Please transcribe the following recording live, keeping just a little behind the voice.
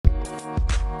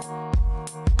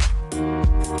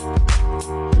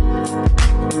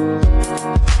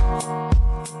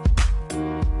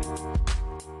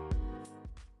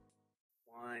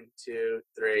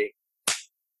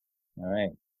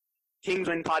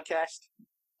Kingsmen Podcast,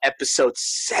 episode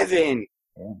 7.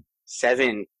 Yeah.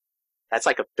 7. That's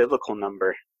like a biblical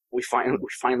number. We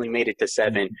finally made it to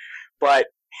 7. But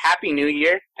Happy New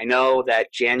Year. I know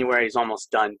that January is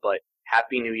almost done, but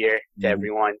Happy New Year to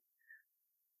everyone.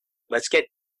 Let's get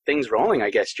things rolling, I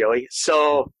guess, Joey.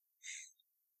 So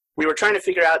we were trying to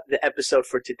figure out the episode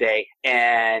for today,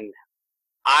 and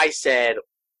I said,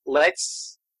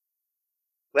 let's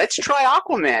try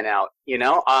Aquaman out, you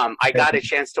know? I got a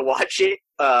chance to watch it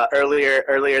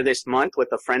earlier this month with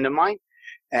a friend of mine,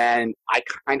 and I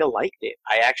kind of liked it.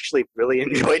 I actually really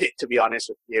enjoyed it, to be honest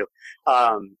with you.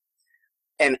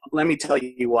 And let me tell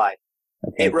you why.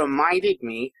 Okay. It reminded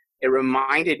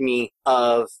me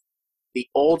of the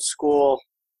old school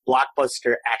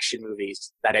blockbuster action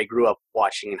movies that I grew up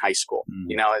watching in high school.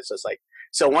 You know, it's just like,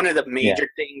 so one of the major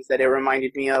things that it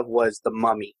reminded me of was The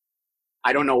Mummy.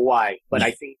 I don't know why, but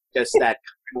I think just that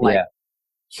kind of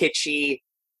kitschy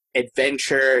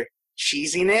adventure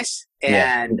cheesiness,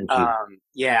 and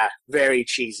very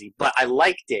cheesy. But I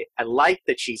liked it. I liked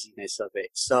the cheesiness of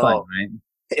it. So fun, right?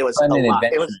 It was fun a and lot.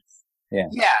 It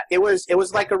was, it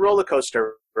was like a roller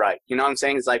coaster ride. You know what I'm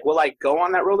saying? It's like, will I go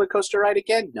on that roller coaster ride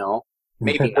again? No,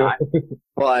 maybe not.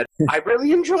 But I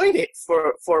really enjoyed it.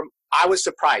 I was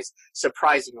surprised.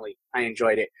 Surprisingly, I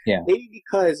enjoyed it. Yeah. Maybe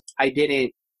because I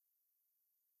didn't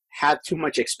have too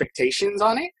much expectations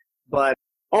on it, but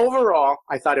overall,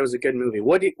 I thought it was a good movie.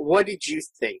 What did you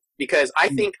think? Because I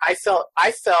think I felt.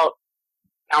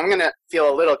 I'm gonna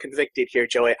feel a little convicted here,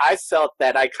 Joey. I felt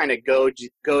that I kind of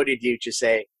goaded you to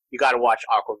say you got to watch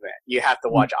Aquaman. You have to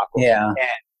watch Aquaman. Yeah.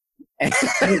 And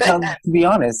to be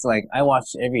honest, like I watch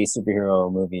every superhero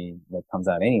movie that comes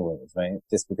out, anyways, right?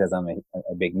 Just because I'm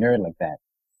a big nerd like that.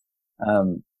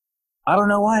 I don't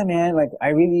know why, man. Like I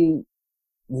really,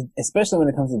 especially when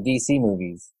it comes to DC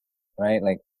movies, right?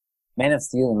 Like Man of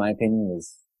Steel, in my opinion,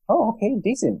 was okay,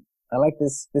 decent. I like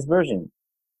this version,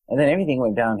 and then everything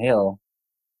went downhill.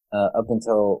 Up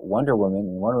until Wonder Woman,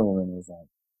 and Wonder Woman was like,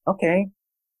 okay,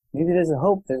 maybe there's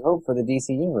hope for the DC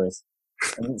universe.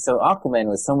 And so Aquaman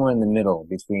was somewhere in the middle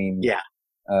between,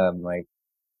 like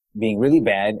being really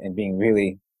bad and being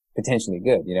really potentially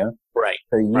good, you know? Right.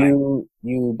 So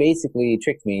you basically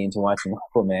tricked me into watching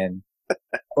Aquaman.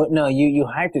 Well, no, you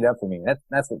hyped it up for me.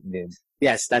 That's what you did.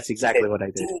 Yes, that's exactly what I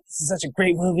did. Dude, this is such a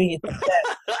great movie. It's the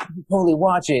best. You totally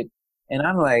watch it. And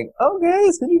I'm like, okay,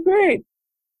 it's gonna be great.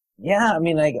 Yeah, I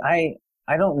mean, like,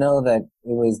 I don't know that it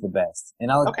was the best.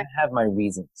 And I'll have my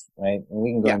reasons, right? And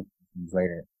we can go into things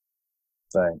later.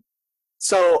 But.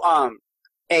 So,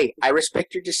 hey, I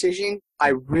respect your decision. I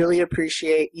really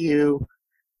appreciate you.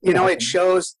 You know, it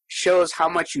shows how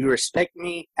much you respect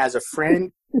me as a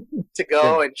friend to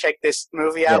go and check this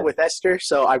movie out with Esther.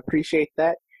 So I appreciate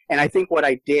that. And I think what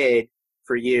I did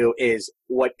for you is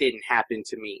what didn't happen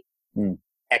to me.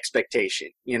 Expectation,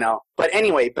 you know. But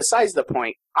anyway, besides the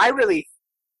point,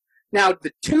 now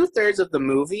the 2/3 of the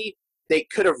movie, they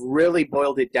could have really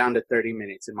boiled it down to 30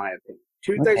 minutes, in my opinion.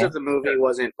 2/3 of the movie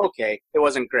wasn't okay. It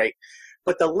wasn't great.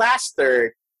 But the last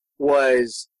third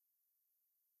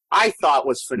I thought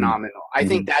was phenomenal. I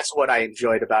think that's what I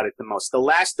enjoyed about it the most. The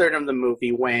last third of the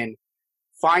movie, when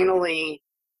finally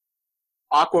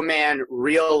Aquaman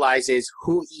realizes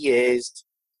who he is,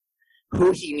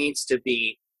 who he needs to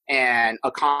be, and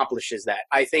accomplishes that.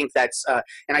 I think that's,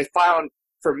 and I found,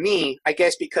 for me, I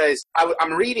guess because I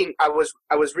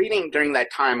was reading during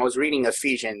that time, I was reading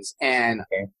Ephesians, and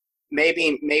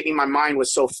maybe my mind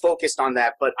was so focused on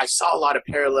that, but I saw a lot of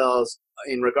parallels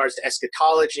in regards to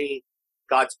eschatology,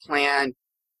 God's plan,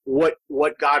 what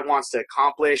God wants to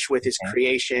accomplish with his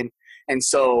creation. And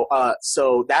so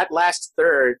that last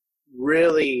third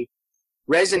really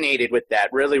resonated with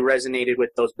with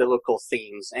those biblical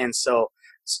themes. And so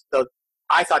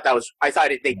I thought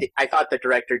the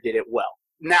director did it well.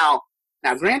 Now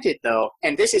granted though,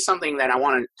 and this is something that I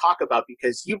want to talk about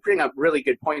because you bring up really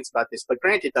good points about this, but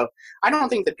granted though, I don't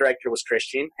think the director was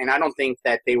Christian, and I don't think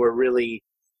that they were really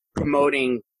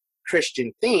promoting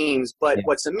Christian themes. But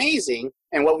what's amazing,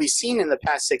 and what we've seen in the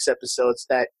past 6 episodes,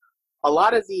 that a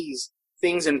lot of these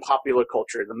things in popular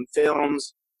culture, the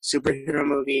films, superhero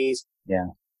movies,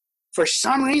 for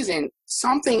some reason,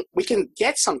 we can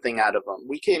get something out of them.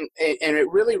 And it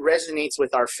really resonates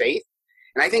with our faith.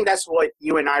 And I think that's what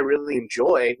you and I really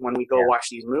enjoy when we go watch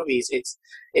these movies.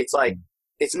 It's like,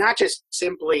 it's not just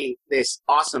simply this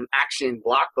awesome action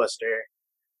blockbuster,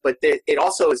 but it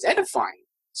also is edifying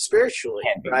spiritually,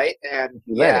 right? And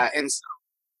right.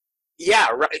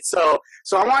 So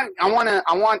I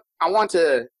want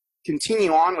to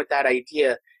continue on with that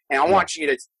idea. And I want you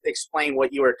to explain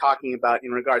what you were talking about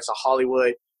in regards to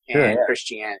Hollywood and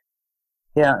Christianity.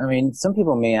 Yeah, I mean, some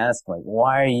people may ask, like,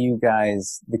 why are you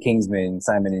guys, the Kingsmen,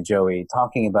 Simon and Joey,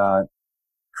 talking about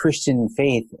Christian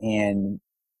faith and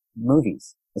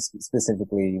movies,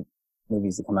 specifically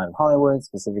movies that come out of Hollywood,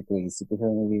 specifically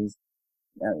superhero movies?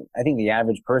 I think the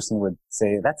average person would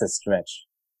say that's a stretch,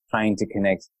 trying to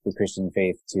connect the Christian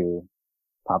faith to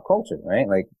pop culture, right?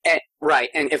 Like, right.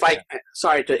 And if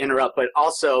sorry to interrupt, but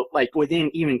also like within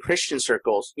even Christian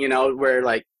circles, where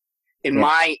like in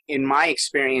my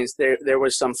experience, there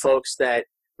was some folks that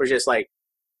were just like,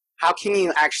 how can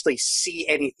you actually see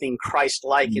anything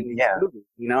Christ-like in these movies,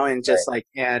 and just like,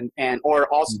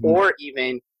 or also, or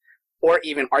even,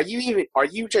 are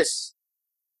you just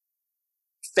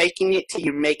faking it till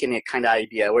you're making it kind of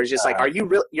idea, where it's just like, are you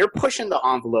real? You're pushing the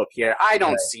envelope here. I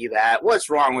don't see that. What's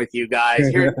wrong with you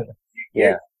guys?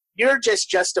 You're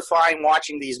just justifying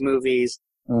watching these movies,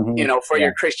 for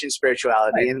your Christian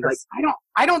spirituality. And like,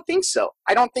 I don't think so.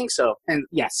 And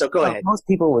so go ahead. Most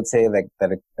people would say like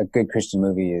that a good Christian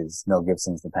movie is Mel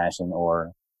Gibson's The Passion,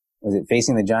 or was it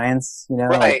Facing the Giants?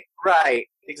 Right,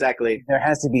 exactly. There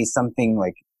has to be something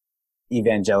like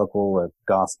evangelical or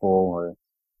gospel, or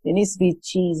it needs to be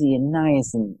cheesy and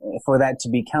nice, and for that to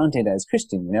be counted as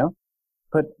Christian,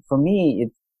 But for me,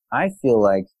 I feel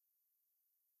like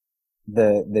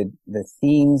the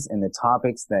themes and the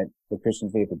topics that the Christian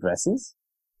faith addresses,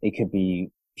 it could be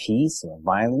peace or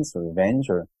violence or revenge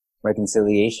or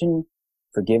reconciliation,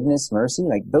 forgiveness, mercy.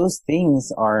 Like those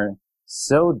things are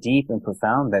so deep and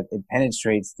profound that it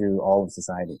penetrates through all of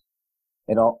society.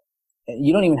 You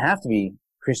don't even have to be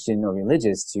Christian or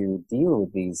religious to deal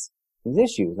with these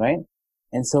issues, right?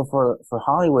 And so for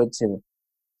Hollywood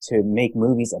to make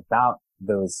movies about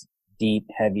those deep,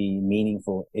 heavy,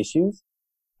 meaningful issues,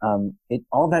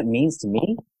 all that means to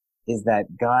me is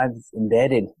that God's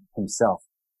embedded himself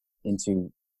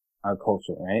into our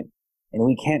culture, right? And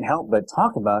we can't help but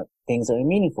talk about things that are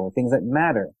meaningful, things that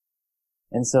matter.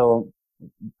 And so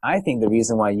I think the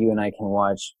reason why you and I can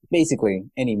watch basically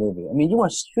any movie, I mean, you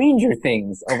watch Stranger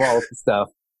Things of all the stuff,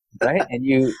 right? And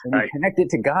you connect it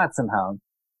to God somehow.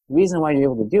 The reason why you're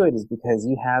able to do it is because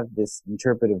you have this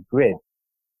interpretive grid.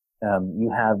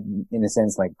 You have, in a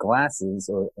sense, like glasses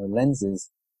or lenses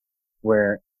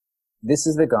where this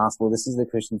is the gospel, this is the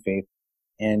Christian faith,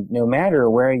 and no matter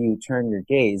where you turn your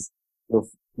gaze,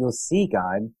 you'll see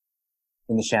God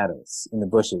in the shadows, in the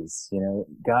bushes.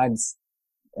 God's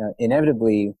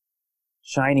inevitably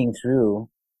shining through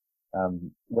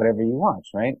whatever you watch,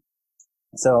 right?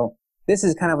 So this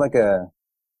is kind of like a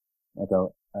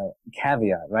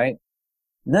caveat, right?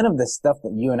 None of the stuff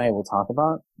that you and I will talk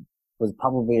about was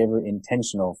probably ever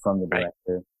intentional from the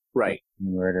director, right?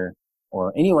 Murder,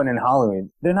 or anyone in Hollywood.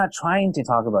 They're not trying to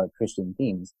talk about Christian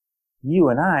themes. You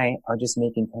and I are just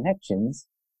making connections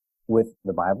with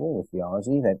the Bible, with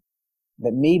theology that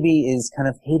maybe is kind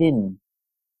of hidden.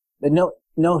 But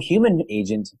no human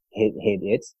agent hid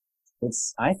it.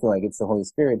 I feel like it's the Holy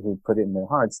Spirit who put it in their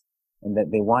hearts, and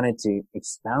that they wanted to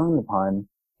expound upon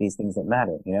these things that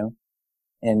matter,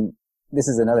 And this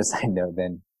is another side note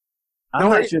then. I'm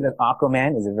not sure that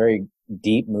Aquaman is a very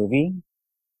deep movie,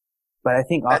 but I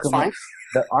think Aquaman,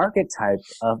 the archetype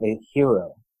of a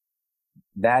hero,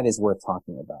 that is worth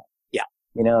talking about. Yeah.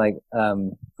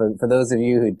 For those of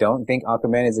you who don't think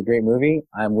Aquaman is a great movie,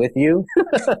 I'm with you.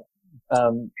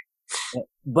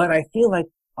 But I feel like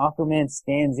Aquaman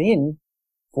stands in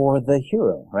for the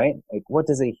hero, right? Like, what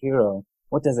does a king,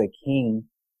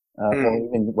 or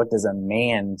even what does a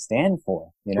man stand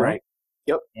for, Right.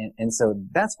 Yep. And so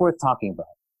that's worth talking about.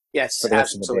 Yes,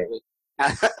 absolutely.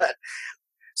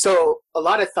 So a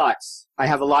lot of thoughts. I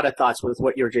have a lot of thoughts with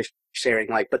what you're just sharing,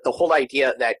 but the whole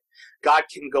idea that God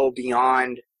can go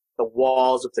beyond the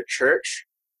walls of the church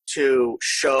to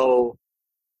show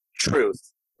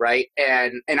truth, right?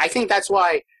 And I think that's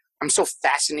why I'm so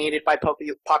fascinated by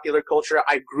popular culture.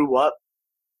 I grew up,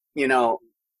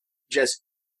 just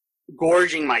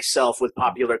gorging myself with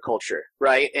popular culture,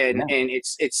 right? And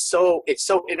it's so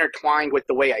intertwined with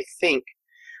the way I think,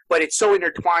 but it's so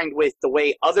intertwined with the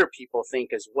way other people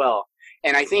think as well.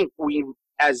 And I think we,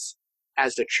 as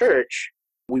the church,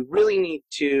 we really need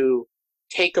to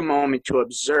take a moment to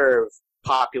observe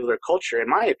popular culture, in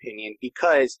my opinion,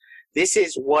 because this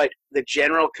is what the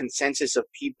general consensus of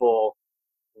people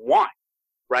want,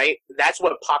 right? That's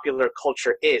what popular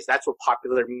culture is. That's what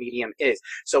popular medium is.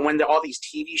 So when all these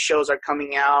TV shows are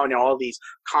coming out and all these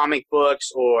comic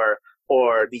books or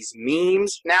these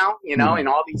memes now, and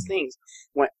all these things,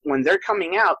 when they're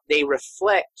coming out, they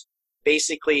reflect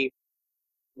basically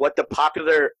what the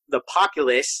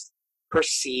populace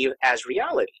perceive as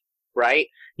reality, right?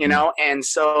 And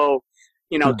so,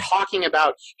 talking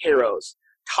about heroes,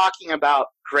 talking about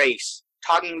grace,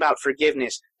 talking about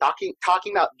forgiveness, talking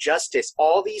about justice,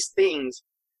 all these things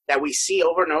that we see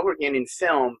over and over again in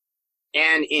film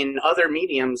and in other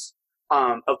mediums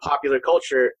of popular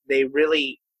culture, they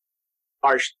really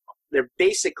are. They're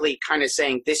basically kind of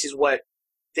saying this is what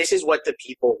the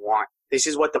people want. This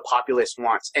is what the populace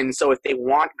wants. And so if they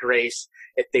want grace,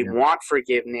 if they want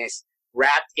forgiveness,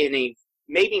 wrapped in a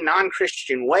maybe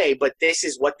non-Christian way, but this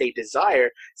is what they desire,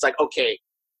 it's like, okay,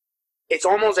 it's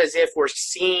almost as if we're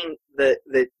seeing the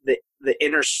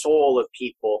inner soul of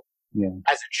people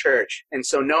as a church. And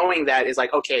so knowing that is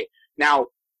like, okay, now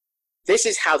this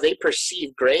is how they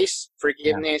perceive grace,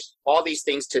 forgiveness, all these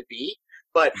things to be.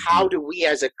 But how do we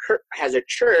as a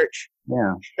church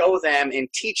show them and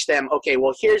teach them, okay,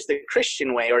 well, here's the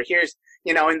Christian way, or here's,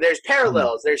 and there's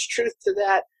parallels, there's truth to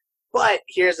that, but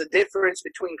here's a difference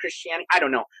between Christianity. I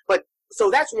don't know. But so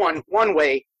that's one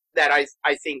way that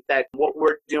I think that what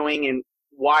we're doing and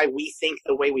why we think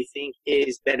the way we think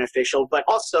is beneficial. But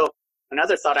also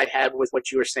another thought I had with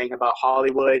what you were saying about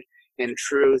Hollywood and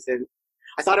truth. And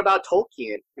I thought about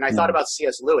Tolkien, and I thought about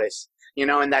C.S. Lewis,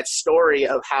 and that story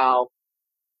of how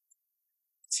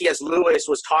C.S. Lewis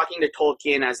was talking to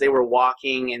Tolkien as they were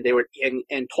walking, and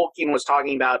and Tolkien was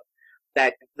talking about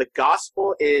that the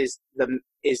gospel is the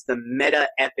meta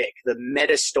epic, the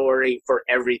meta story for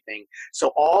everything.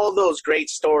 So all those great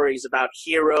stories about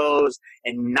heroes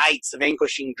and knights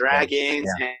vanquishing dragons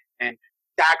and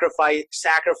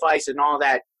sacrifice and all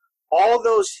that, all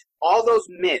those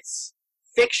myths,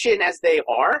 fiction as they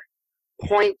are,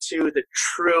 point to the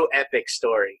true epic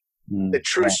story. The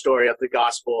true story of the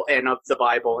gospel and of the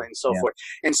Bible and so forth.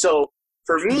 And so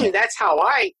for me, that's how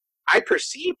I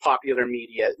perceive popular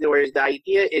media, where the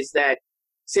idea is that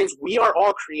since we are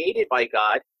all created by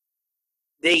God,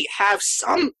 they have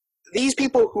these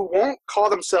people who won't call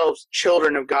themselves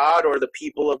children of God or the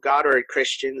people of God or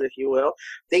Christians, if you will,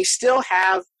 they still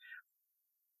have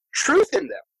truth in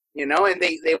them, and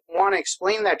they want to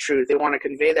explain that truth. They want to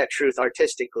convey that truth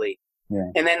artistically. Yeah.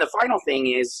 And then the final thing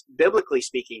is, biblically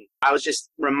speaking, I was just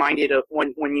reminded of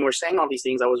when you were saying all these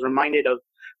things, I was reminded of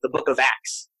the book of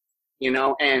Acts,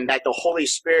 and that the Holy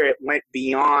Spirit went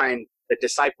beyond the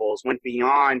disciples, went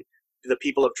beyond the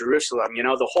people of Jerusalem.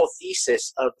 The whole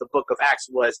thesis of the book of Acts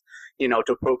was,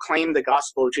 to proclaim the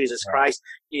gospel of Jesus Christ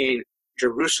in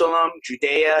Jerusalem,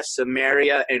 Judea,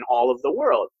 Samaria, and all of the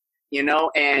world,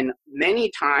 and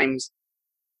many times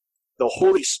the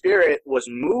Holy Spirit was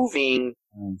moving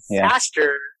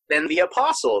faster than the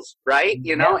apostles, right?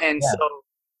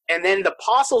 And then the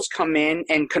apostles come in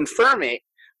and confirm it,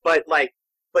 but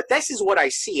this is what I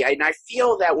see, and I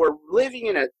feel that we're living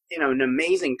in an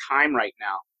amazing time right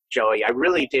now, Joey. I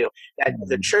really do. That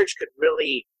the church could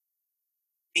really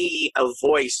be a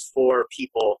voice for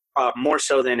people more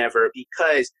so than ever,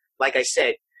 because, like I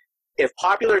said, if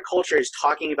popular culture is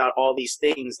talking about all these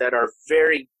things that are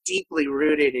very deeply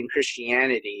rooted in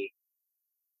Christianity,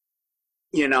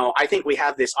 I think we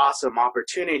have this awesome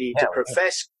opportunity to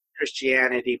profess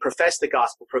Christianity, profess the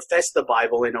gospel, profess the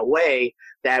Bible in a way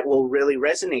that will really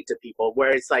resonate to people,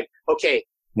 where it's like, okay,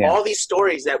 all these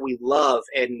stories that we love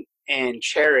and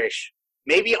cherish,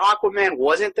 maybe Aquaman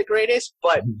wasn't the greatest,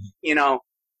 but,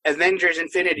 Avengers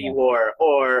Infinity War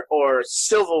or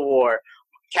Civil War,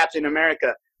 Captain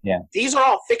America, these are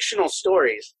all fictional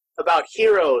stories about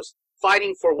heroes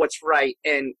fighting for what's right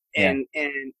and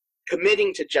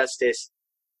committing to justice.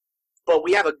 But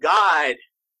we have a God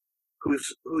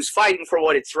who's fighting for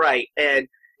what is right and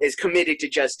is committed to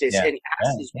justice and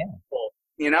asks his people,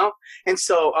 And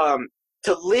so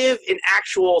to live an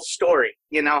actual story,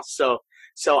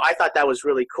 so I thought that was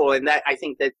really cool, and that I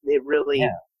think that it really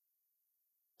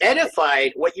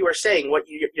edified what you were saying,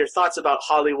 your thoughts about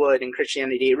Hollywood and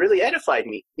Christianity. It really edified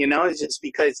me, it's just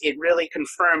because it really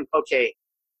confirmed, okay,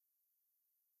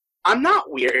 I'm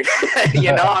not weird,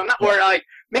 I'm not, or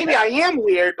maybe I am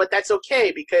weird, but that's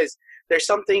okay, because there's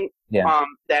something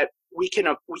that we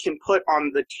can put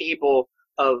on the table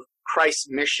of Christ's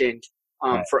mission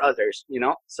for others,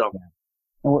 so.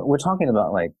 We're talking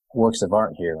about works of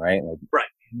art here, right?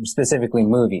 Specifically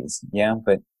movies,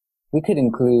 but we could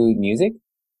include music,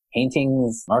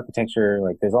 paintings, architecture.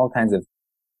 There's all kinds of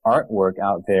artwork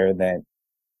out there that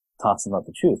talks about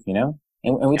the truth,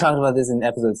 and we talked about this in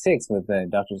episode 6 with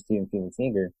Dr. Stephen Felix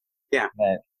Yeager.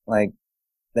 That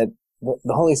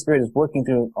the Holy Spirit is working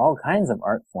through all kinds of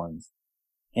art forms.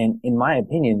 And in my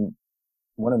opinion,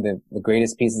 one of the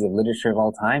greatest pieces of literature of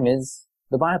all time is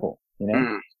the Bible,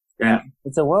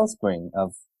 It's a wellspring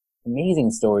of amazing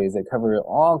stories that cover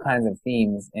all kinds of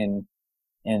themes, and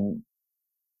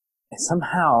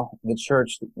somehow the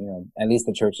church, at least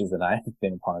the churches that I've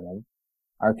been a part of,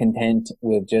 are content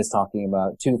with just talking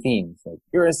about two themes. Like,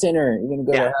 you're a sinner, you're going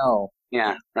to go to hell.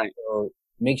 Yeah, right. So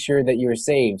make sure that you're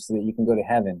saved so that you can go to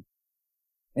heaven.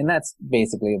 And that's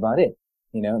basically about it.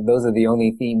 You know, those are the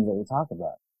only themes that we talk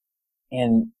about.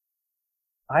 And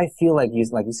I feel like you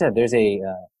said, there's a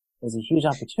huge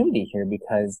opportunity here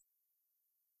because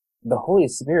the Holy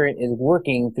Spirit is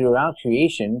working throughout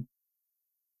creation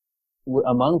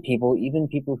among people, even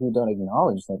people who don't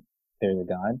acknowledge that there's a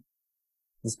God.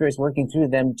 The Spirit's working through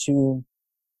them to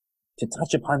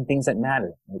touch upon things that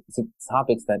matter, like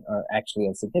topics that are actually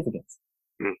of significance.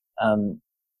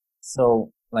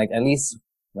 So like, at least,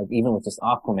 like, even with just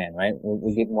Aquaman, right?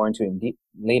 We'll get more into it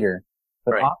later.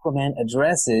 But right. Aquaman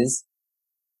addresses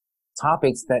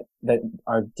topics that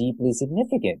are deeply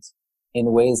significant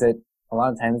in ways that a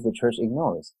lot of times the church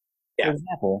ignores. Yeah. For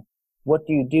example, what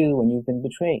do you do when you've been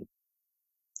betrayed?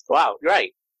 Wow,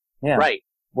 right. Yeah. Right.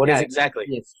 What does it exactly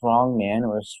mean to be a strong man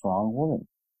or a strong woman?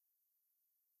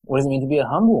 What does it mean to be a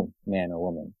humble man or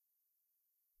woman?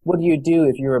 What do you do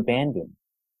if you're abandoned?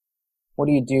 What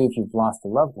do you do if you've lost a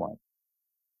loved one?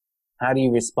 How do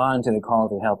you respond to the call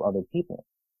to help other people?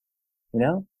 You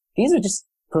know, these are just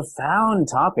profound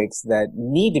topics that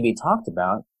need to be talked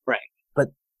about. Right. But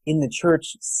in the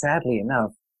church, sadly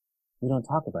enough, we don't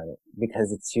talk about it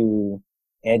because it's too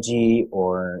edgy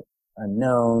or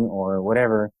unknown or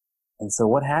whatever. And so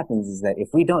what happens is that if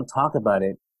we don't talk about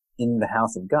it in the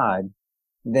house of God,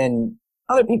 then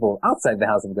other people outside the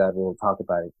house of God will talk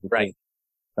about it. Right.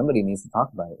 Somebody needs to talk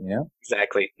about it, you know?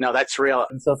 Exactly. No, that's real.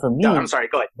 And so for me, no, I'm sorry,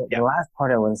 go ahead. The last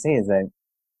part I want to say is that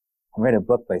I read a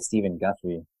book by Stephen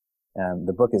Guthrie.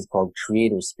 The book is called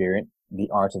Creator Spirit, The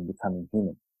Art of Becoming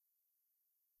Human.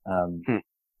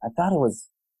 I thought it was,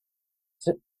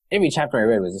 every chapter I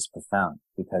read was just profound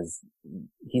because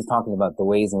he's talking about the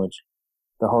ways in which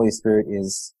the Holy Spirit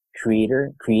is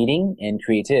creating and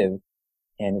creative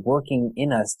and working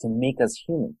in us to make us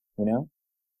human, you know?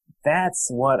 That's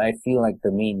what I feel like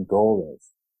the main goal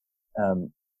is.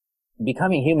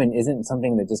 Becoming human isn't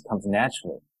something that just comes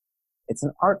naturally. It's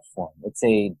an art form. It's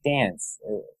a dance.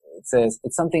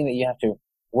 It's something that you have to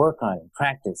work on and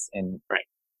practice and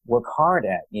work hard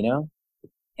at, you know?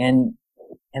 And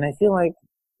I feel like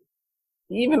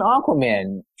even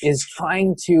Aquaman is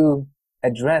trying to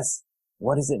address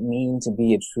what does it mean to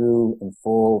be a true and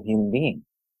full human being.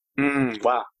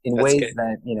 Wow. In ways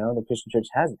that, you know, the Christian church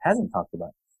hasn't talked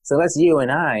about. So let's you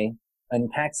and I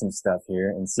unpack some stuff here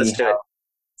and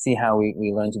see how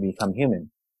we learn to become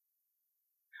human.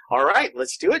 All right,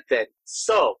 let's do it then.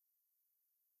 So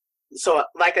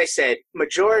like I said,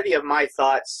 majority of my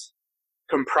thoughts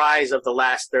comprise of the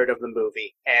last third of the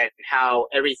movie and how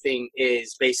everything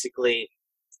is basically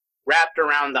wrapped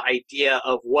around the idea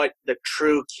of what the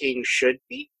true king should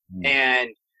be.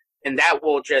 And that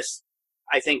will just,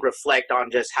 I think, reflect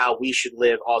on just how we should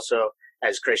live also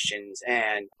as Christians.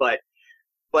 But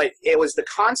it was the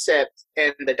concept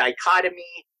and the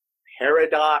dichotomy,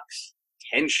 paradox,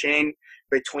 tension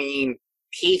between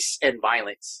peace and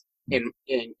violence in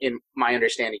my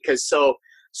understanding. Because so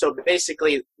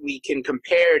basically we can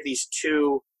compare these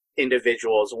two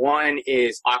individuals. One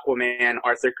is Aquaman,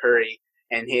 Arthur Curry,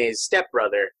 and his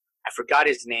stepbrother. I forgot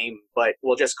his name, but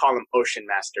we'll just call him Ocean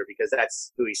Master because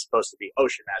that's who he's supposed to be,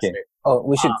 Ocean Master. Okay. Oh,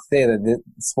 we should say that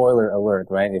spoiler alert,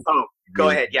 right? Go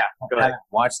ahead. Yeah, go ahead.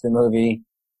 Watch the movie.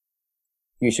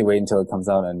 You should wait until it comes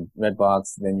out on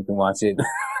Redbox, then you can watch it.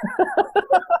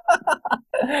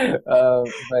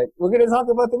 But we're going to talk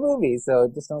about the movie, so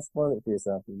just don't spoil it for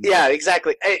yourself. Yeah,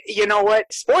 exactly. You know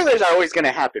what? Spoilers are always going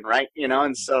to happen, right? You know,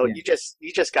 and so you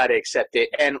just got to accept it.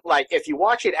 And like, if you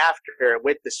watch it after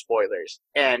with the spoilers,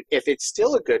 and if it's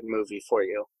still a good movie for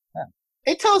you,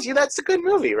 it tells you that's a good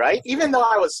movie, right? Even though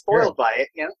I was spoiled by it,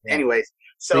 you know. Yeah. Anyways,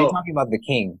 so you're talking about the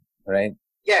king, right?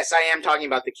 Yes, I am talking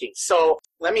about the king. So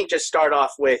let me just start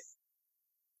off with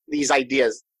these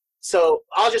ideas. So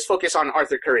I'll just focus on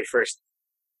Arthur Curry first.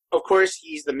 Of course,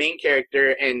 he's the main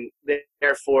character, and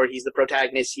therefore he's the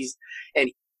protagonist. And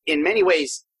in many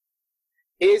ways,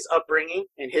 his upbringing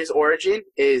and his origin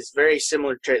is very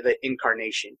similar to the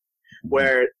Incarnation,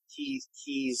 where he's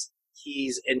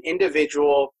an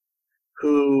individual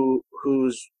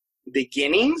whose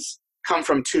beginnings come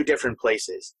from two different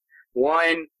places.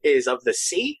 One is of the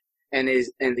sea, and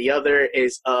the other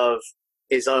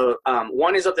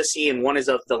one is of the sea and one is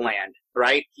of the land.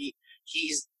 Right?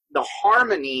 He's the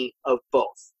harmony of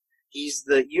both. He's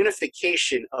the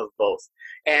unification of both.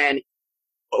 And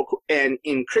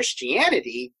in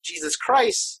Christianity, Jesus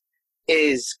Christ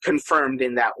is confirmed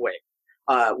in that way.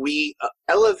 We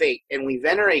elevate and we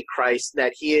venerate Christ,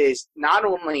 that he is not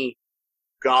only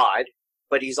God,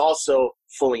 but he's also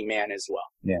fully man as well.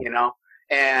 Yeah. You know?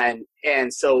 And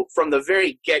so from the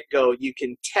very get-go, you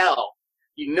can tell,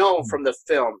 from the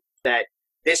film that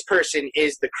this person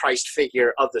is the Christ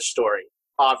figure of the story.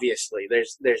 Obviously,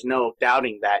 there's no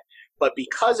doubting that. But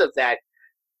because of that,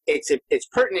 it's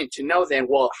pertinent to know then,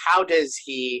 well, how does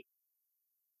he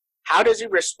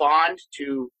respond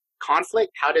to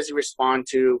conflict? How does he respond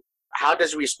to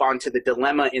the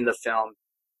dilemma in the film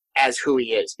as who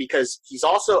he is? Because he's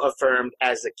also affirmed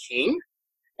as a king,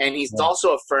 and he's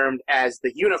also affirmed as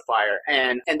the unifier.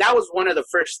 And that was one of the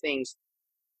first things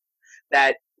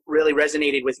that really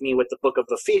resonated with me with the book of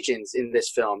Ephesians in this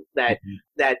film, that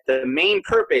the main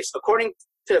purpose, according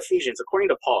to Ephesians, according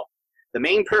to Paul, the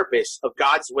main purpose of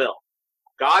God's will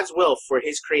for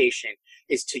his creation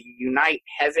is to unite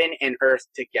heaven and earth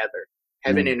together.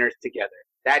 Heaven and earth together.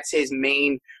 That's his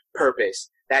main purpose.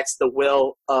 That's the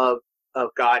will of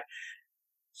God.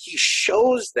 He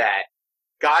shows that.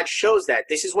 God shows that.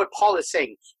 This is what Paul is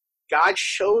saying. God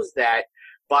shows that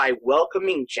by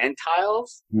welcoming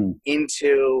Gentiles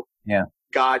into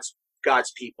God's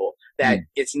people. That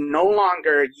it's no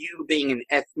longer you being an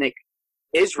ethnic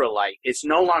Israelite. It's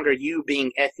no longer you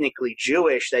being ethnically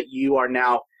Jewish that you are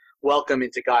now welcome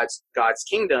into God's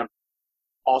kingdom.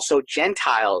 Also,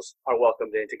 Gentiles are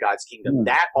welcomed into God's kingdom.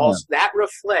 That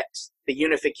reflects the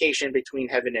unification between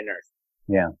heaven and earth.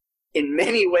 Yeah. In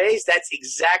many ways, that's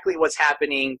exactly what's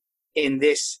happening in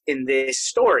this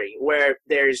story, where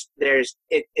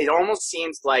it almost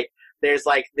seems like there's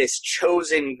like this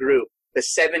chosen group, the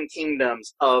seven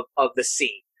kingdoms of the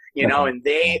sea, and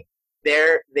they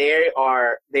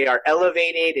are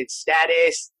elevated in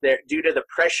status. They're due to the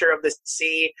pressure of the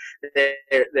sea.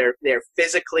 They're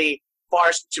physically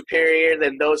far superior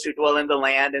than those who dwell in the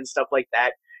land and stuff like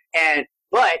that.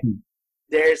 But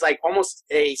there's like almost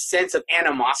a sense of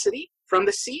animosity from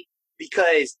the sea,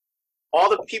 because all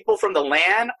the people from the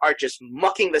land are just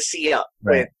mucking the sea up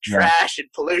with trash and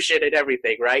pollution and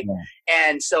everything, right? Yeah.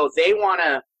 And so they want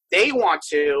to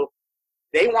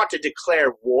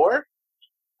declare war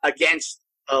against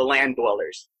the land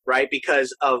dwellers, right?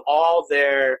 Because of all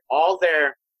their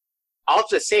I'll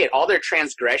just say it, all their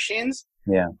transgressions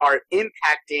are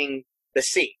impacting the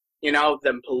sea.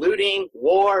 Them polluting,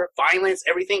 war, violence,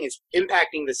 everything is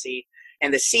impacting the sea,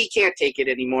 and the sea can't take it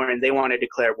anymore, and they want to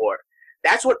declare war.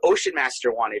 That's what Ocean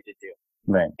Master wanted to do.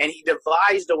 Right. And he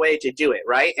devised a way to do it,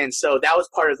 right? And so that was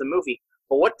part of the movie.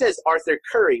 But what does Arthur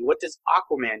Curry, what does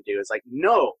Aquaman do? It's like,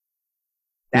 no,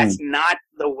 that's not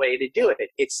the way to do it.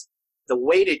 It's the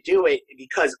way to do it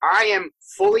because I am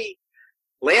fully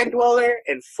land dweller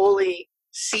and fully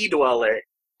sea dweller.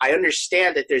 I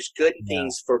understand that there's good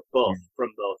things for both, from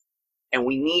both. And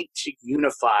we need to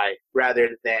unify rather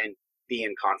than be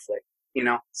in conflict,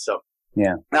 So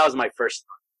that was my first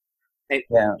thought. And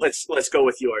let's go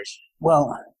with yours.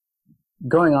 Well,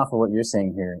 going off of what you're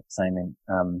saying here, Simon,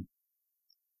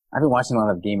 I've been watching a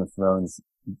lot of Game of Thrones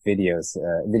videos,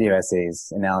 video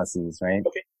essays, analyses, right?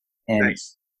 Okay. And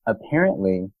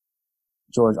apparently,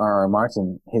 George R.R.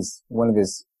 Martin, one of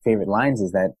his favorite lines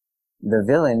is that the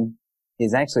villain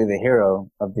is actually the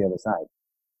hero of the other side.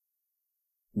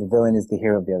 The villain is the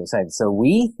hero of the other side. So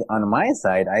on my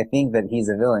side, I think that he's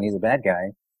a villain, he's a bad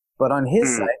guy, but on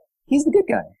his side, he's the good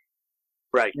guy.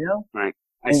 Right. Right.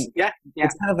 It's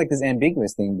kind of like this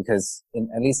ambiguous thing because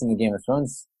at least in the Game of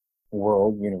Thrones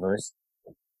universe,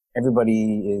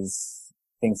 everybody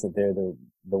thinks that they're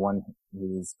the one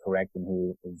who is correct and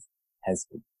who has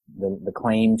the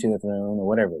claim to the throne or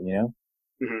whatever,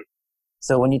 Mm-hmm.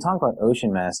 So when you talk about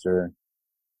Ocean Master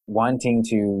wanting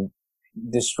to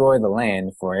destroy the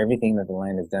land for everything that the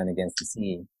land has done against the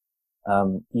sea,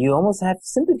 you almost have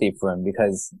sympathy for him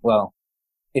because, well,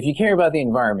 if you care about the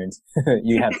environment,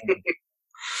 you have to.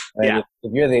 Right?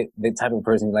 If you're the type of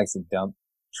person who likes to dump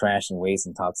trash and waste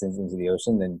and toxins into the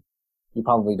ocean, then you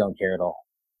probably don't care at all.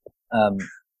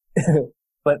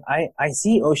 But I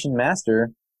see Ocean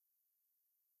Master,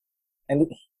 and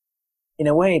in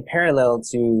a way, parallel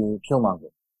to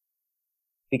Killmonger,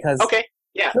 because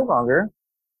Killmonger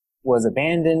was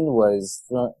abandoned, was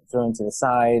thrown to the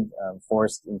side,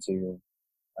 forced into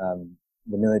the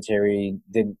military,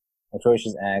 did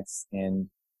atrocious acts, and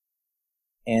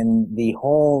the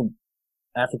whole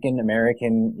African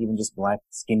American, even just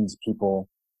black-skinned people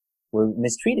were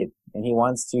mistreated. And he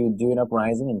wants to do an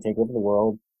uprising and take over the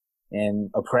world and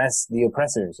oppress the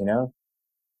oppressors,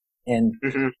 And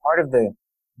part of the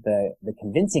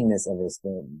convincingness of this,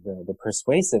 the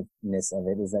persuasiveness of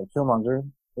it is that Killmonger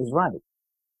is right.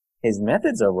 His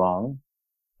methods are wrong,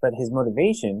 but his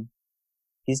motivation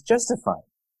is justified.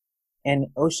 And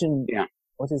Ocean,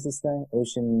 what is this guy?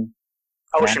 Ocean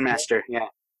Master,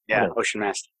 yeah, Ocean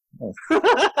Master.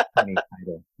 Funny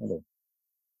title.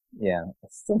 Yeah,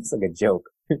 it's almost like a joke.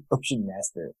 Ocean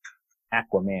Master,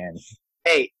 Aquaman.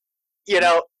 Hey,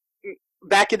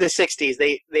 back in the 60s,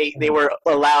 they were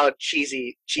allowed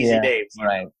cheesy Yeah, names.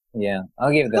 right. Yeah,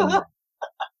 I'll give them that.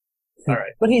 All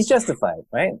right. But he's justified,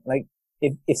 right? Like,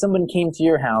 if someone came to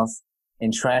your house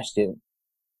and trashed it,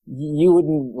 you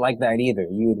wouldn't like that either.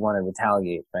 You would want to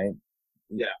retaliate, right?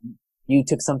 Yeah. You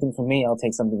took something from me, I'll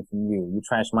take something from you. You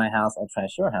trash my house, I'll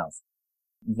trash your house.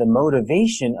 The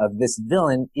motivation of this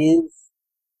villain is,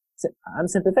 I'm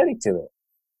sympathetic to it.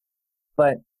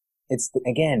 But it's the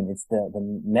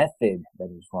method that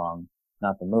is wrong,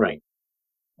 not the motive.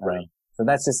 Right. So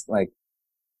that's just like,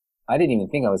 I didn't even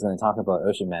think I was going to talk about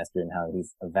Ocean Master and how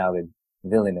he's a valid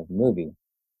villain of the movie.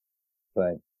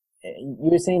 But you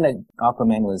were saying that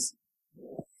Aquaman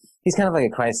he's kind of like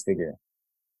a Christ figure.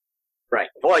 Right.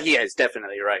 Well, he is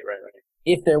definitely right.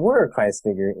 If there were a Christ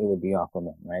figure, it would be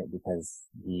Aquaman, right? Because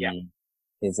he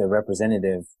is a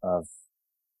representative of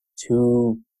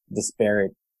two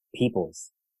disparate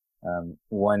peoples.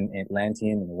 One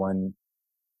Atlantean and one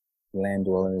land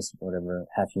dwellers, whatever,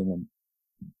 half human.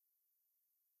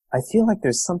 I feel like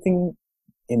there's something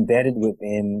embedded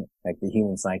within like the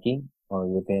human psyche or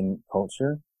within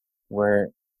culture where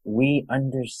we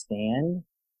understand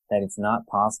that it's not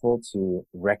possible to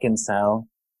reconcile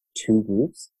two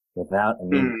groups without a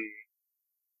meaning.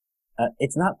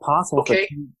 It's not possible for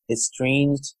two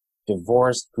estranged,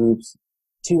 divorced groups,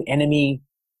 two enemy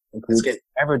groups to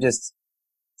ever just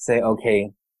say,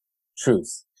 okay,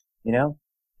 truce. You know?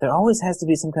 There always has to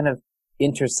be some kind of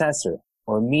intercessor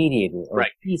or mediator or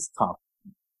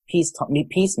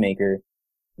peacemaker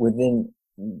within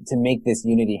to make this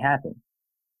unity happen.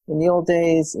 In the old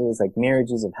days, it was like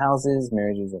marriages of houses,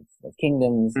 marriages of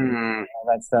kingdoms, and all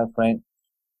that stuff, right?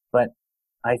 But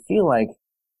I feel like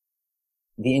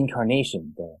the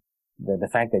incarnation, the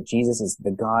fact that Jesus is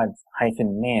the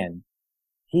God-man,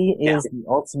 he is the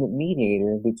ultimate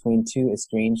mediator between two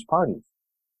estranged parties.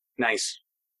 Nice.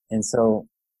 And so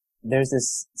there's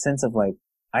this sense of like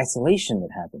isolation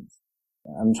that happens.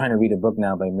 I'm trying to read a book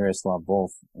now by Miroslav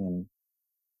Volf, and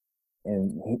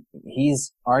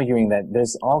he's arguing that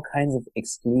there's all kinds of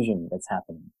exclusion that's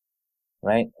happening,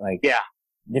 right? Like,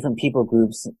 different people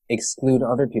groups exclude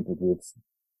other people groups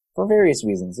for various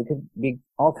reasons. It could be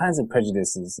all kinds of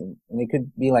prejudices, and it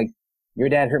could be like, your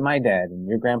dad hurt my dad, and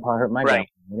your grandpa hurt my grandpa.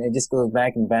 And it just goes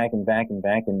back and back and back and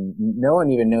back, and no one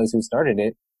even knows who started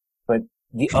it, but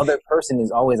the other person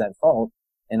is always at fault,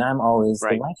 and I'm always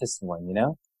the righteous one, you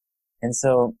know? And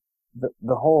so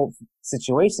the whole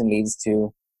situation leads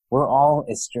to, we're all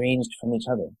estranged from each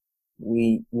other.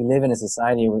 We live in a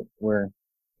society where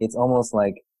it's almost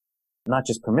like not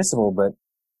just permissible, but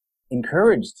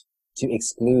encouraged to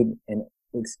exclude and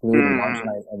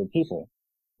marginalize other people.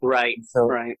 Right.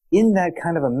 So in that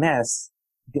kind of a mess,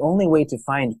 the only way to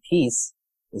find peace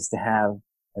is to have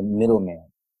a middleman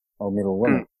or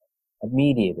middlewoman, a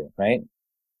mediator, right?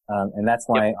 And that's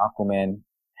why Aquaman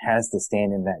has to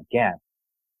stand in that gap.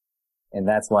 And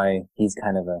that's why he's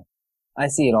kind of I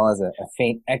see it all as a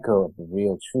faint echo of the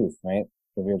real truth, right?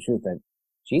 The real truth that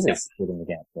Jesus stood in the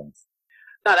gap for us.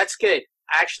 No, that's good.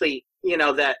 Actually,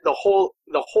 that the whole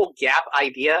gap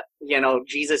idea,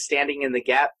 Jesus standing in the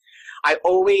gap, I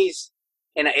always,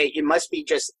 and it must be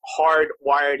just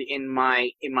hardwired in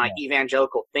my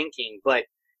evangelical thinking, but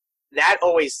that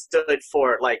always stood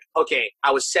for like, okay,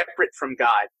 I was separate from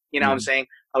God. You know what I'm saying?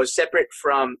 I was separate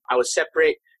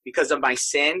because of my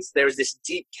sins. There was this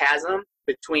deep chasm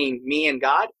between me and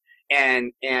God,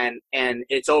 and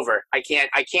it's over. I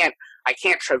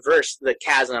can't traverse the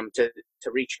chasm to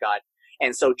reach God.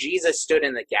 And so Jesus stood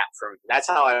in the gap for me. That's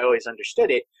how I always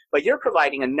understood it. But you're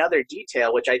providing another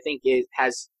detail, which I think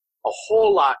has a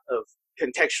whole lot of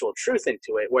contextual truth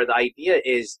into it, where the idea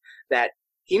is that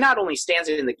he not only stands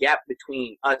in the gap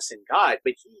between us and God,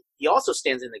 but he also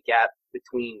stands in the gap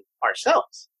between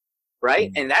ourselves,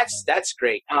 right? And that's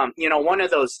great. One of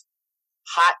those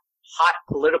hot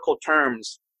political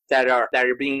terms that are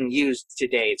being used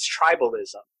today, it's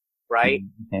tribalism, right?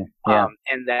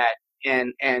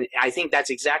 And I think that's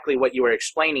exactly what you were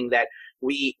explaining, that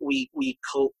we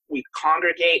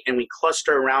congregate and we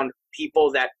cluster around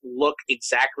people that look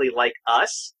exactly like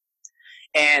us,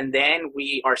 and then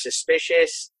we are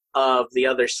suspicious of the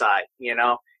other side,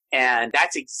 and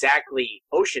that's exactly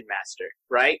Ocean Master,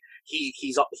 right?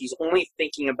 He's only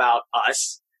thinking about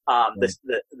us,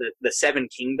 the seven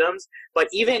kingdoms, but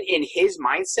even in his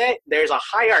mindset, there's a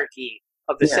hierarchy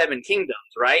of the seven kingdoms,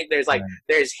 right? There's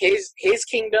there's his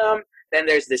kingdom, then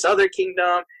there's this other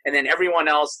kingdom, and then everyone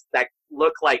else that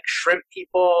look like shrimp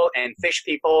people and fish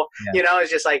people.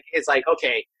 It's like,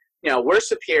 okay, we're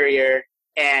superior.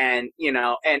 And,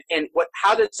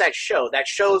 how does that show? That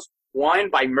shows, one,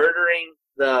 by murdering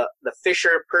the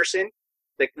fisher person,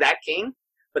 that king,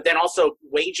 but then also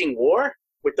waging war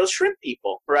with those shrimp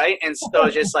people, right? And so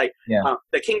it's just like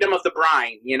the kingdom of the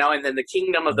brine, and then the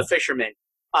kingdom of the fishermen.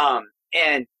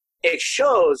 And it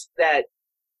shows that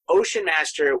Ocean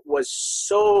Master was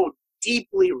so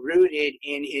deeply rooted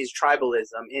in his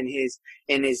tribalism, in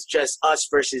his just us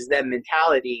versus them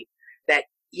mentality, that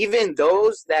even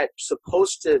those that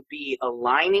supposed to be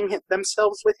aligning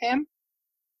themselves with him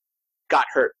got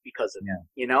hurt because of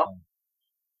it,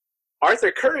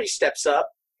 Arthur Curry steps up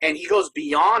and he goes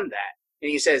beyond that. And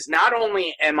he says, not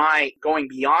only am I going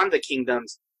beyond the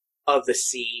kingdoms of the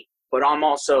sea, but I'm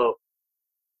also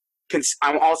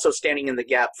standing in the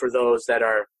gap for those that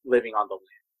are living on the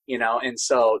land, And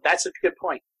so that's a good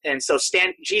point. And so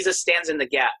Jesus stands in the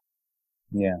gap.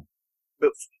 Yeah.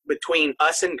 Between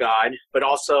us and God, but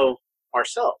also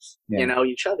ourselves,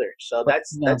 each other. So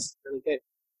that's really good.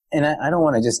 And I don't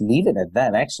want to just leave it at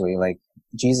that, actually. Like,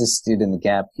 Jesus stood in the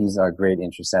gap. He's our great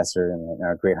intercessor and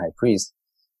our great high priest.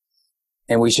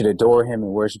 And we should adore him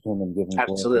and worship him and give him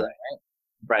glory. Absolutely.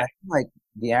 Right. I feel like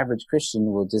the average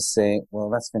Christian will just say, well,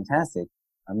 that's fantastic.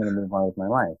 I'm going to move on with my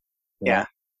life. Yeah.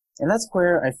 And that's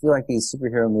where I feel like these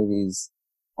superhero movies,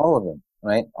 all of them,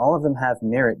 right? All of them have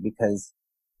merit because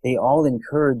they all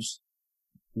encourage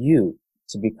you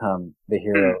to become the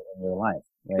hero in your life,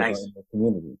 right? Nice. Or in the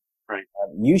community. Right.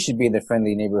 You should be the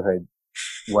friendly neighborhood,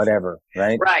 whatever,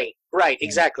 right? Right,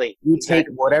 exactly. You take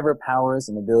whatever powers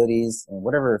and abilities and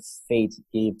whatever fate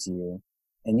gave to you,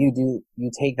 and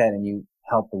you take that and you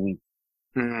help the weak.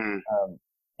 Mm-hmm.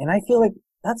 And I feel like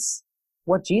that's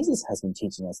what Jesus has been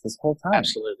teaching us this whole time.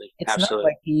 Absolutely. It's not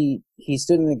like he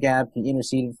stood in the gap, he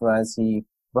interceded for us, he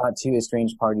brought two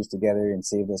estranged parties together and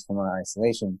saved us from our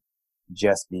isolation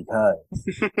just because,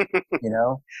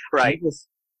 Right. Jesus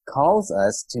calls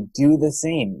us to do the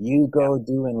same. You go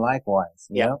doing likewise,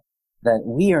 you know, that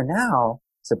we are now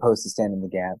supposed to stand in the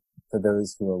gap for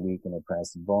those who are weak and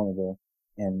oppressed and vulnerable.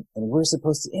 And we're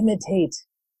supposed to imitate.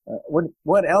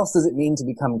 What else does it mean to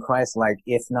become Christ-like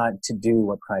if not to do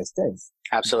what Christ does?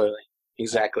 Absolutely.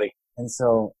 Exactly. And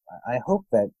so I hope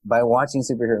that by watching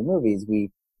superhero movies, we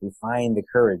find the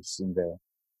courage and the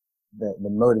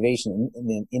motivation and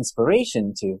the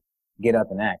inspiration to get up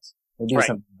and act and do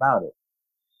something about it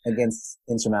against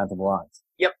insurmountable odds.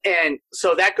 Yep. And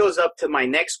so that goes up to my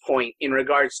next point in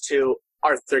regards to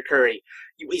Arthur Curry.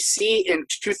 We see in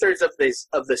 2/3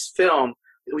 of this film,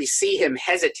 we see him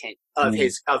hesitant of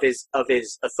his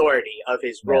authority, of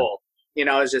his role.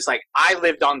 It's just like, I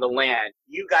lived on the land.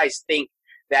 You guys think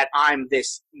that I'm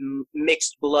this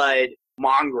mixed blood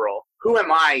mongrel. Who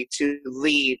am I to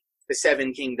lead the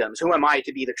 7 kingdoms? Who am I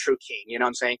to be the true king? You know what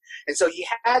I'm saying? And so he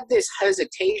had this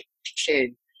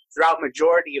hesitation throughout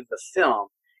majority of the film.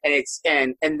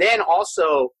 And then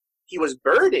also he was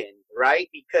burdened, right?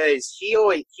 Because he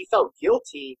felt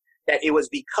guilty that it was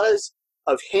because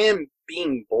of him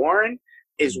being born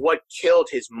is what killed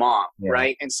his mom,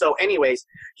 right? And so anyways,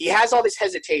 he has all this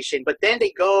hesitation, but then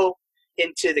they go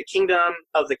into the kingdom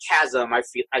of the chasm, I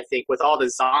think, with all the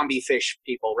zombie fish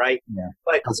people, right? Yeah.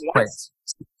 But that's quite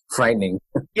frightening.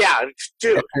 Yeah,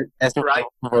 dude. Esther right?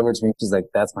 Over to me, she's like,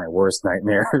 that's my worst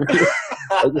nightmare. Like,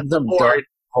 it's some dark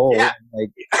hole. Yeah. Like,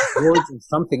 hordes of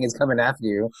something is coming after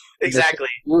you. Exactly.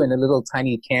 You and a little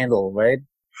tiny candle, right?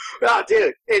 Oh,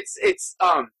 dude, it's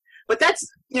but that's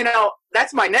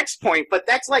that's my next point. But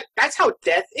that's how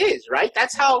death is, right?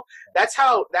 That's how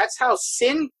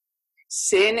sin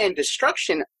and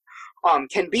destruction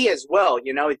can be as well.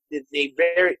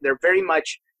 They're very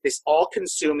much this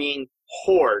all-consuming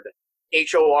horde,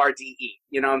 HORDE.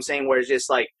 You know what I'm saying? Where it's just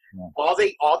like all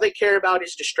they care about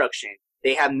is destruction.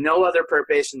 They have no other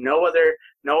purpose, no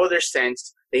other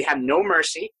sense. They have no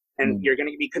mercy, and you're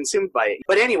going to be consumed by it.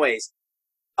 But anyways.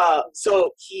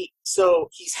 So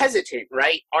he's hesitant,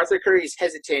 right? Arthur Curry is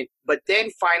hesitant, but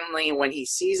then finally when he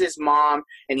sees his mom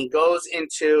and he goes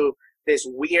into this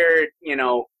weird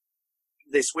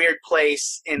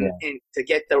place to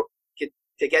get the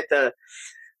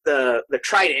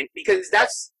trident, because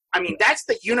that's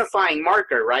the unifying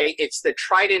marker, right? It's the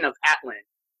trident of Atlan.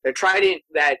 The trident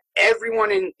that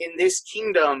everyone in this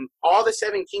kingdom, all the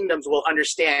 7 kingdoms will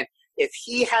understand. If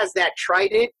he has that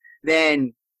trident,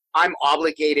 then I'm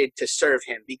obligated to serve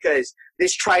him, because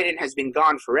this trident has been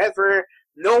gone forever.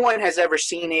 No one has ever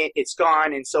seen it. It's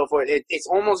gone and so forth. It's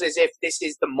almost as if this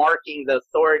is the marking, the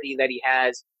authority that he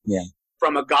has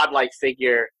from a godlike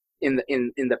figure in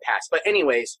the past. But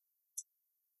anyways,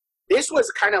 this was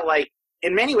kind of like,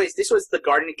 in many ways, this was the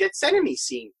Garden of Gethsemane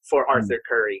scene for Arthur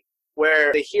Curry,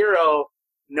 where the hero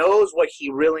knows what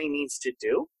he really needs to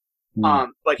do.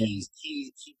 But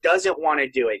he doesn't want to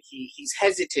do it. He's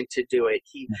hesitant to do it.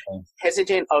 He's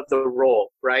hesitant of the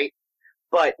role, right?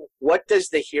 But what does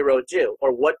the hero do?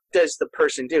 Or what does the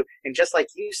person do? And just like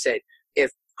you said,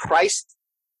 if Christ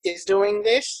is doing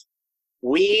this,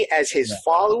 we as his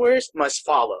followers must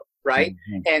follow, right?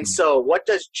 And so what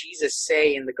does Jesus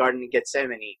say in the Garden of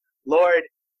Gethsemane? Lord,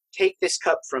 take this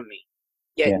cup from me,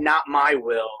 yet not my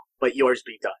will, but yours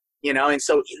be done. You know, and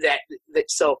so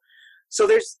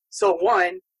so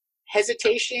one,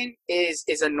 hesitation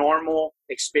is a normal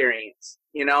experience.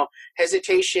 You know,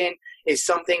 hesitation is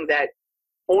something that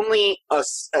only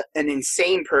an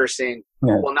insane person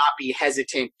will not be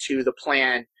hesitant to the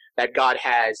plan that God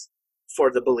has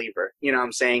for the believer. You know what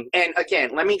I'm saying? And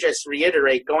again, let me just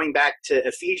reiterate, going back to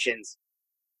Ephesians,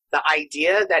 the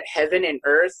idea that heaven and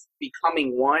earth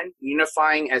becoming one,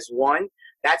 unifying as one,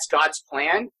 that's God's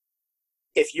plan.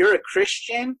 If you're a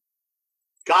Christian,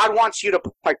 God wants you to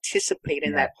participate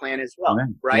in that plan as well,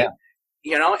 right?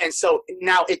 You know, and so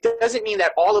now it doesn't mean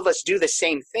that all of us do the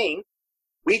same thing.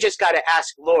 We just got to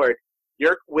ask, Lord,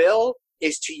 your will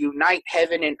is to unite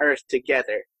heaven and earth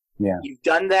together. Yeah. You've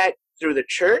done that through the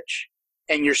church,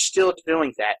 and you're still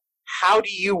doing that. How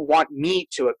do you want me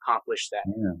to accomplish that?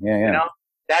 You know,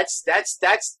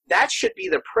 that should be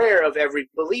the prayer of every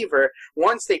believer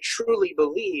once they truly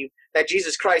believe that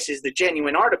Jesus Christ is the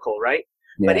genuine article, right?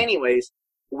 But anyways,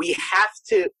 we have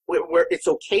to, it's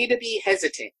okay to be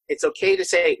hesitant. It's okay to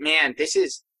say, man, this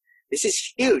is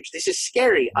huge. This is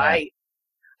scary.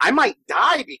 I might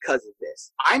die because of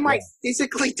this. I might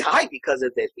physically die because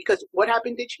of this. Because what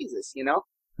happened to Jesus, you know?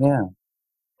 Yeah.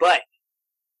 But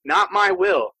not my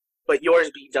will, but yours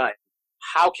be done.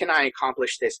 How can I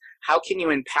accomplish this? How can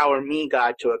you empower me,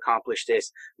 God, to accomplish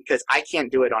this? Because I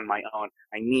can't do it on my own.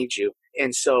 I need you.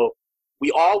 And so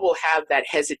we all will have that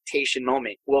hesitation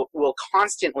moment. We'll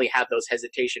constantly have those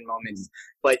hesitation moments.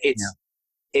 But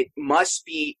it must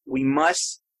be, we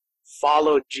must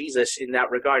follow Jesus in that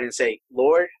regard and say,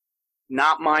 Lord,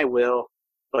 not my will,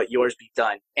 but yours be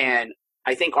done. And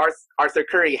I think Arthur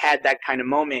Curry had that kind of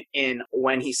moment in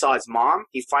when he saw his mom.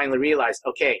 He finally realized,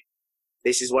 okay,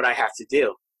 this is what I have to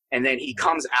do. And then he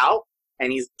comes out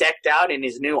and he's decked out in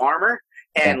his new armor.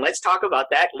 And let's talk about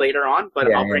that later on,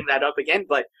 but I'll bring that up again.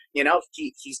 But, you know,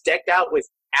 he's decked out with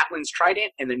Atlan's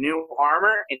trident and the new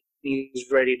armor, and he's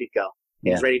ready to go.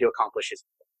 He's ready to accomplish his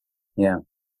goal. Yeah.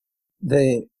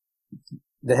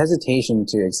 The hesitation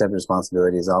to accept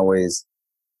responsibility is always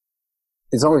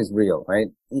real, right?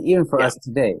 Even for us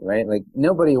today, right? Like,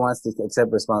 nobody wants to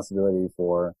accept responsibility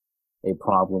for a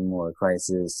problem or a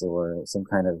crisis or some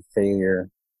kind of failure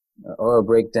or a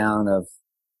breakdown of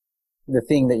the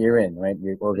thing that you're in, right?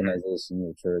 Your organization,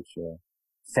 your church, your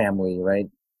family, right?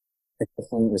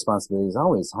 Accepting responsibility is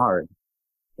always hard.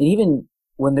 And even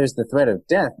when there's the threat of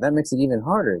death, that makes it even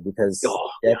harder because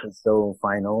death is so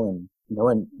final, and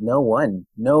no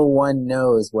one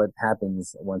knows what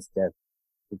happens once death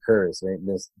occurs, right?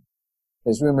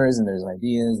 There's rumors and there's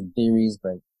ideas and theories,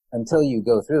 but until you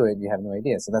go through it, you have no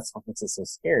idea. So that's what makes it so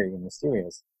scary and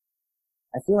mysterious.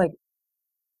 I feel like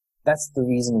that's the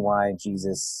reason why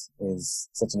Jesus is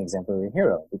such an exemplary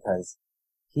hero, because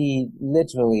he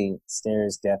literally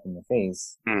stares death in the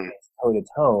face, toe to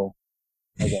toe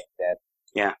against death.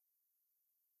 Yeah.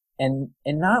 And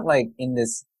not like in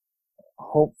this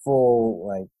hopeful,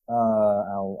 like,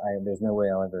 there's no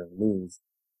way I'll ever lose.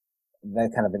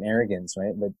 That kind of an arrogance,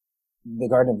 right? But the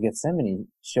Garden of Gethsemane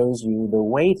shows you the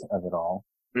weight of it all.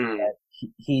 That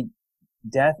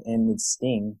death and its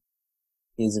sting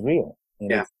is real.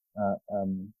 And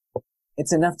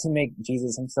it's enough to make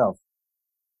Jesus himself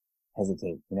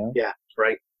hesitate, you know? Yeah,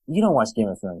 right. You don't watch Game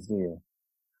of Thrones, do you?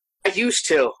 I used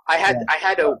to. I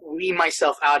had to wean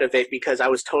myself out of it because I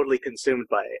was totally consumed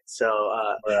by it. So,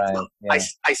 I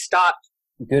stopped.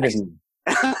 Good of you.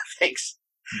 Thanks.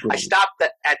 I stopped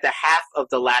at the half of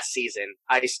the last season.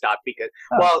 I stopped because,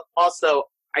 well, also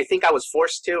I think I was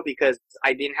forced to because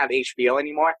I didn't have HBO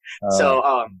anymore.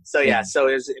 So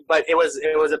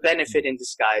it was a benefit in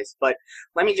disguise. But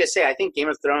let me just say, I think Game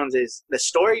of Thrones the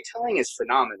storytelling is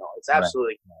phenomenal. It's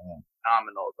absolutely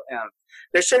phenomenal.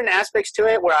 There's certain aspects to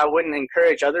it where I wouldn't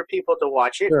encourage other people to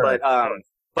watch it,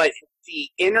 but the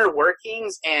inner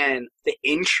workings and the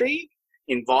intrigue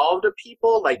involved of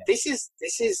people, like this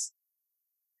is.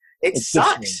 It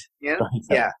sucks, you know?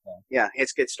 Yeah,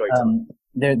 it's good storytelling.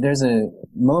 There's a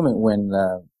moment when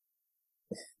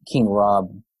King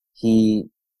Rob, he's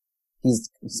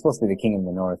supposed to be the king of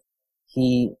the north.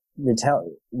 He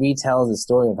retells the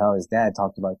story of how his dad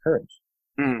talked about courage.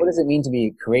 What does it mean to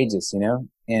be courageous, you know?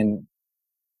 And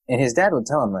his dad would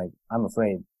tell him, like, I'm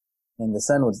afraid. And the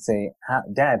son would say,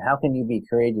 Dad, how can you be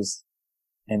courageous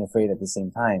and afraid at the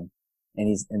same time?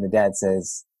 And the dad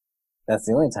says, that's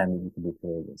the only time that you can be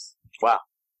courageous. Wow.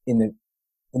 In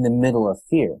the middle of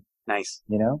fear. Nice.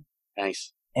 You know?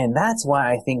 Nice. And that's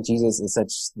why I think Jesus is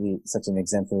such an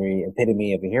exemplary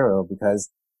epitome of a hero,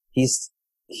 because he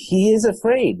is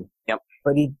afraid. Yep.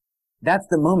 But that's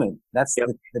the moment. That's yep.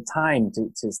 the time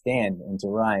to stand and to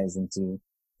rise and to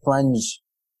plunge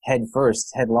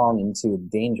headlong into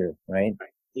danger, right? Right.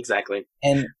 Exactly.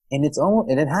 And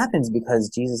it happens because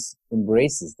Jesus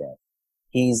embraces death.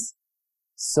 He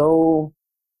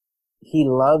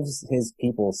loves his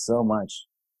people so much.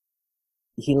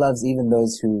 He loves even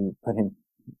those who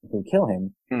kill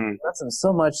him. Mm. He loves them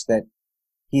so much that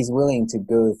he's willing to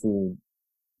go through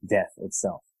death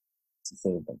itself to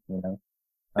save them, you know?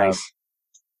 Nice.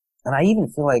 And I even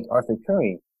feel like Arthur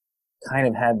Curry kind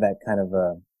of had that kind of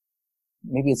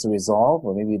maybe it's a resolve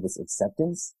or maybe this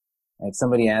acceptance. Like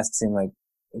somebody asks him like,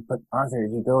 but Arthur,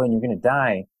 you go and you're going to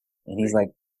die. And he's like,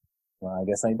 well, I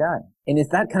guess I die. And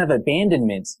it's that kind of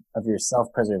abandonment of your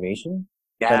self-preservation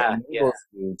that enables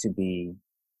you to be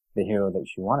the hero that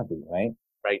you want to be, right?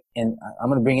 Right. And I'm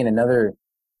going to bring in another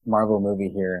Marvel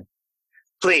movie here.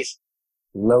 Please.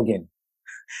 Logan.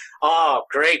 Oh,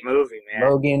 great movie, man.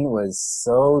 Logan was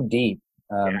so deep.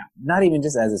 Not even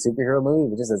just as a superhero movie,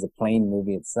 but just as a plain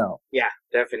movie itself. Yeah,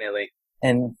 definitely.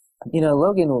 And, you know,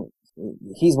 Logan,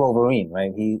 he's Wolverine,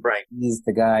 right? He's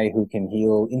the guy who can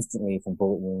heal instantly from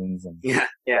bullet wounds and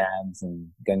stabs and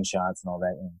gunshots and all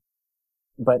that.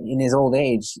 But in his old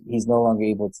age, he's no longer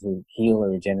able to heal or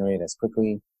regenerate as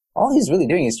quickly. All he's really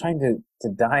doing is trying to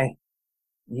die.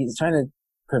 He's trying to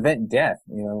prevent death,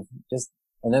 you know, just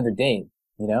another day,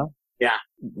 you know? Yeah.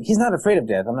 He's not afraid of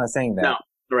death. I'm not saying that. No,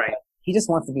 right. He just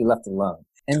wants to be left alone.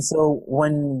 And so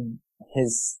when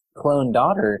his clone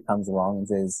daughter comes along and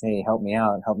says, hey, help me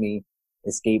out, help me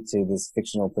escape to this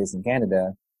fictional place in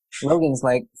Canada, Logan's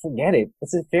like, forget it.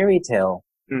 It's a fairy tale.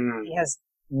 Mm. He has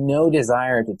no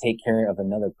desire to take care of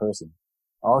another person.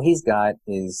 All he's got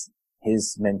is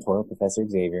his mentor, Professor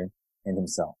Xavier, and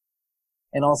himself.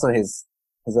 And also his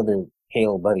other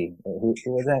pale buddy. Who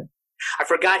was that? I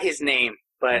forgot his name,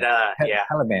 but yeah.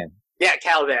 Caliban. Yeah,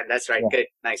 Caliban. That's right. Yeah. Good.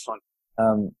 Nice one.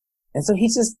 And so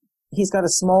he's got a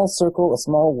small circle, a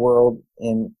small world,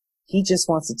 and he just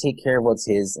wants to take care of what's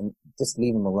his and just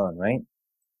leave him alone, right?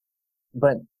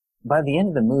 But by the end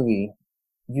of the movie,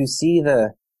 you see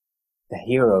the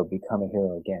hero become a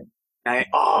hero again.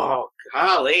 Oh,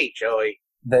 golly, Joey.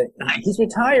 He's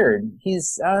retired.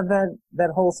 He's out of that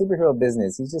whole superhero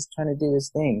business. He's just trying to do his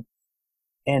thing.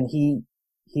 And he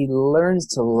learns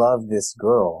to love this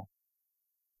girl.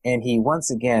 And he once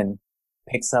again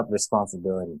picks up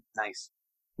responsibility. Nice.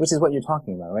 Which is what you're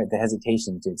talking about, right? The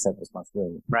hesitation to accept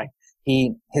responsibility. Right.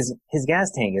 His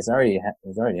gas tank is already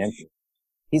empty.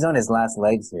 He's on his last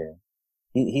legs here.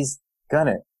 He's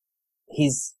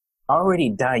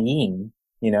already dying,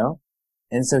 you know?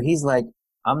 And so he's like,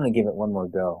 I'm going to give it one more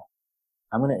go.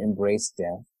 I'm going to embrace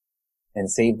death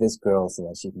and save this girl so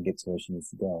that she can get to where she needs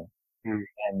to go. Mm.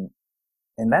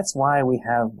 And that's why we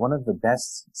have one of the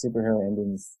best superhero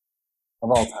endings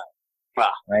of all time.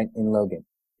 Wow. Right? In Logan.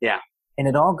 Yeah. And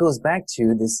it all goes back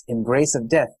to this embrace of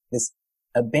death, this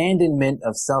abandonment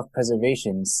of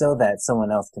self-preservation so that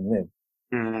someone else can live.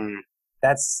 Mm.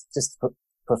 That's just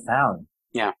profound.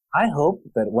 Yeah. I hope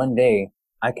that one day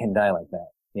I can die like that,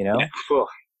 you know? Yeah. Cool.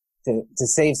 To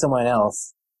save someone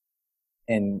else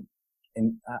and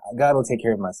God will take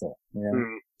care of my soul, you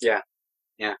know? Yeah.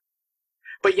 Yeah.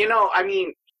 But you know, I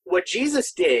mean, what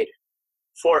Jesus did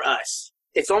for us,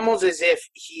 it's almost as if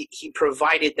he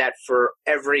provided that for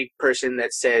every person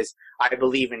that says, I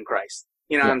believe in Christ.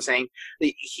 You know what I'm saying?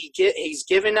 He's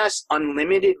given us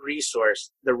unlimited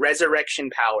resource, the resurrection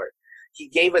power. He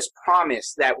gave us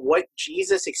promise that what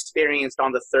Jesus experienced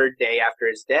on the third day after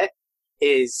his death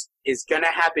is going to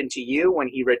happen to you when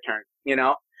he returns, you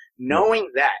know? Knowing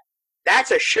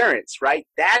that's assurance, right?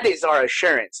 That is our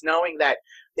assurance, knowing that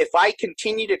if I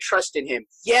continue to trust in him,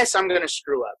 yes, I'm going to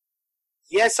screw up.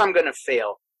 Yes, I'm going to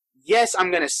fail. Yes, I'm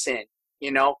going to sin,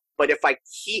 you know? But if I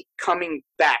keep coming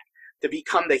back to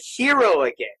become the hero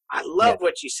again, I love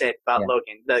what you said about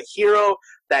Logan. The hero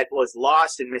that was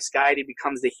lost and misguided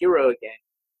becomes the hero again.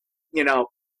 You know,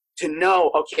 to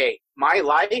know, okay, my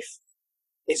life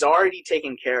is already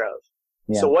taken care of.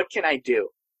 Yeah. So what can I do?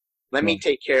 Let me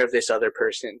take care of this other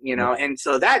person, you know? And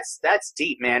so that's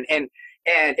deep, man. And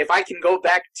if I can go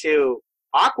back to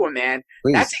Aquaman,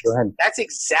 that's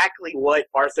exactly what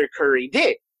Arthur Curry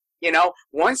did. You know,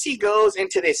 once he goes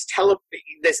into this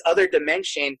other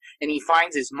dimension and he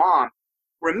finds his mom,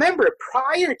 remember,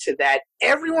 prior to that,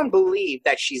 everyone believed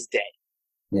that she's dead.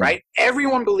 Yeah. Right?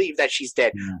 Everyone believed that she's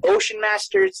dead. Yeah. Ocean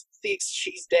Masters thinks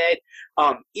she's dead.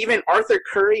 Even Arthur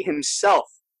Curry himself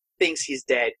thinks he's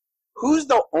dead. Who's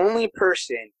the only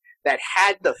person that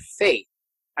had the faith?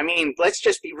 I mean, let's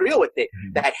just be real with it.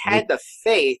 That had the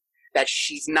faith that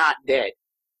she's not dead.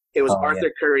 It was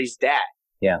Arthur Curry's dad.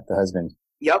 Yeah, the husband.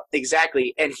 Yep,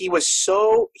 exactly. And he was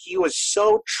so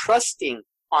trusting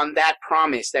on that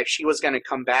promise that she was going to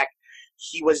come back.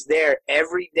 He was there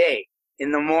every day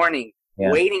in the morning,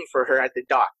 waiting for her at the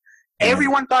dock.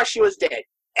 Everyone thought she was dead.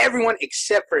 Everyone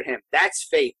except for him. That's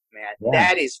faith, man. Yeah.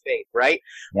 That is faith, right?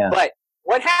 Yeah. But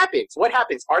what happens?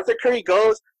 Arthur Curry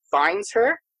goes, finds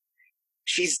her.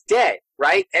 She's dead,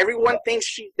 right? Everyone thinks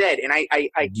she's dead. And I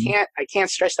can't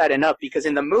stress that enough, because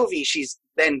in the movie, she's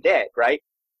then dead, right?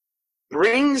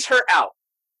 Brings her out.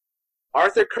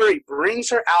 Arthur Curry brings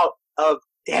her out of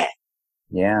death.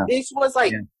 Yeah. This was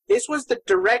the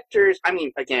director's, I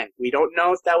mean, again, we don't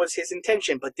know if that was his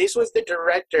intention, but this was the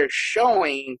director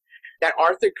showing that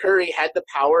Arthur Curry had the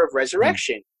power of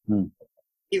resurrection.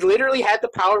 He literally had the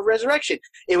power of resurrection.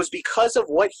 It was because of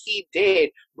what he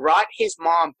did, brought his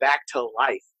mom back to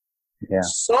life. Yeah.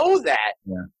 So that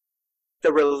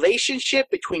the relationship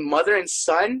between mother and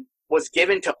son was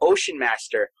given to Ocean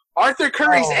Master, Arthur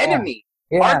Curry's enemy.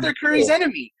 Yeah. Arthur Curry's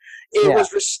enemy. It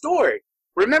was restored.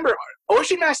 Remember,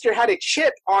 Ocean Master had a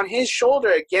chip on his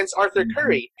shoulder against Arthur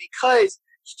Curry because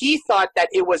he thought that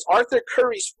it was Arthur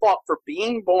Curry's fault for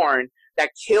being born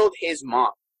that killed his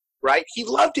mom, right? He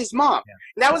loved his mom. Yeah.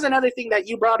 And that was another thing that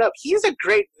you brought up. He's a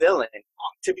great villain,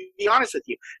 to be honest with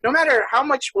you. No matter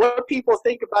what people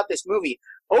think about this movie,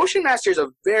 Ocean Master is a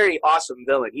very awesome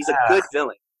villain. He's a good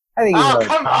villain. I think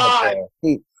come on!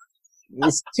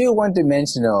 He's too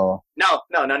one-dimensional. No.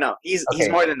 He's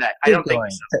more than that. I don't think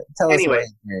so. Tell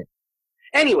us.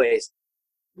 Anyways,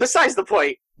 besides the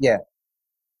point. Yeah.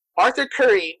 Arthur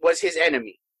Curry was his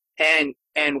enemy, and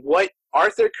what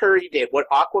Arthur Curry did, what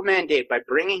Aquaman did by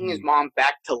bringing his mom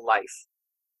back to life,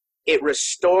 it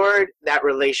restored that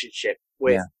relationship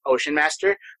with Ocean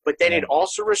Master, but then it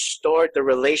also restored the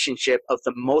relationship of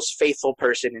the most faithful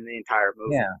person in the entire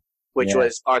movie, which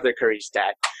was Arthur Curry's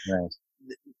dad. Right.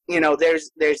 You know,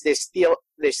 there's this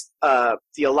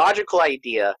theological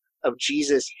idea of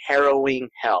Jesus harrowing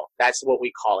hell. That's what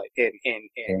we call it in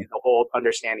the whole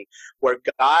understanding, where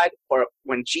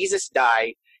when Jesus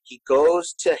died, he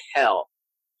goes to hell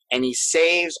and he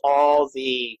saves all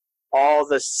the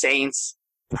saints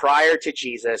prior to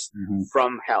Jesus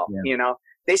from hell. Yeah. You know,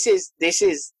 this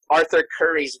is Arthur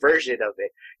Curry's version of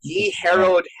it. He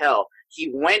harrowed hell.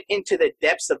 He went into the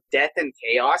depths of death and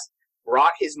chaos,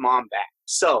 brought his mom back.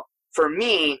 So for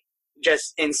me,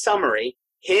 just in summary,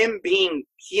 him being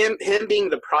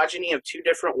the progeny of two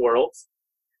different worlds,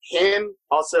 him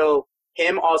also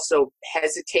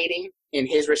hesitating in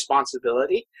his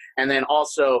responsibility, and then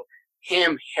also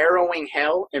him harrowing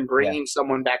hell and bringing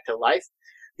someone back to life.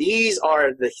 These are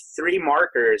the three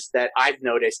markers that I've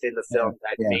noticed in the film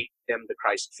that make him the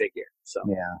Christ figure. So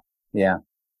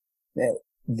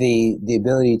the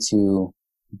ability to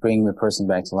bring the person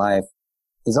back to life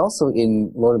is also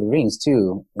in Lord of the Rings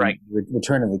too. Right.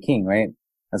 Return of the King, right?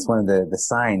 That's one of the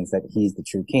signs that he's the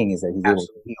true king, is that he's able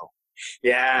to heal.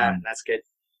 Yeah, that's good.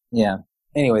 Yeah.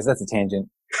 Anyways, that's a tangent.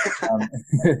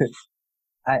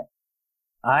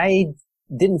 I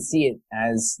didn't see it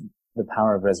as the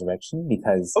power of resurrection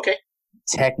because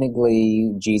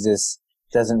technically Jesus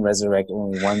doesn't resurrect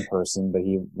only one person, but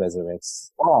he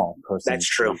resurrects all persons. That's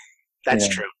true. That's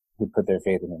true. Who put their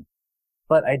faith in him.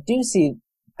 But I do see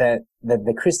that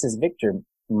the Christus Victor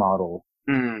model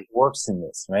works in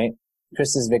this, right?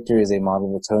 Christus Victor is a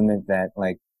model of atonement that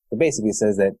it basically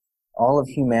says that all of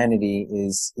humanity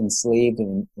is enslaved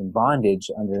in bondage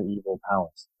under evil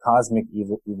powers, cosmic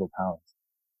evil powers.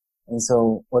 And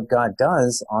so what God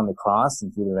does on the cross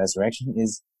and through the resurrection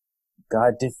is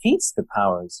God defeats the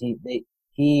powers.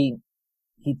 He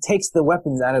takes the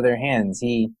weapons out of their hands.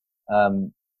 He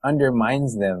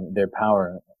undermines their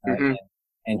power, and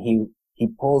he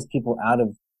pulls people out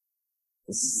of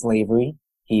slavery.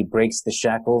 He breaks the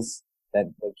shackles that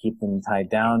keep them tied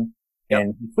down,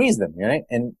 and he frees them, right?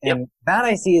 And that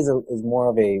I see is more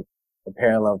of a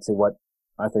parallel to what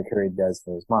Arthur Curry does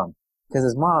for his mom. Because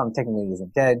his mom technically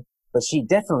isn't dead, but she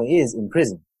definitely is in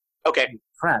prison. Okay.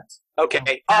 Trapped.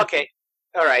 Okay. Okay.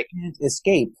 All right. Can't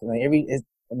escape. Every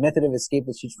method of escape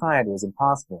that she tried was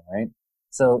impossible, right?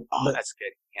 So. That's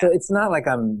good. Yeah. So it's not like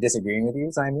I'm disagreeing with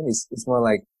you, Simon. It's more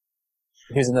like,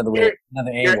 here's another way,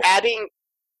 another angle.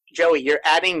 Joey, you're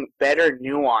adding better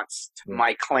nuance to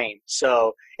my claim.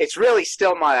 So it's really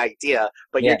still my idea,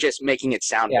 but you're just making it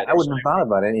sound better. I wouldn't have thought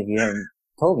about it if you hadn't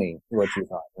told me what you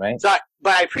thought, right? So,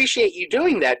 but I appreciate you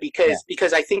doing that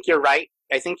because I think you're right.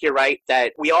 I think you're right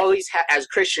that we always as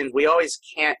Christians, we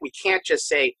can't just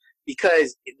say,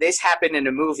 because this happened in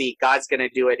a movie, God's going to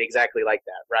do it exactly like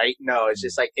that, right? No, it's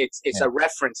just like, it's a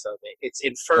reference of it. It's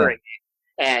inferring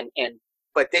it.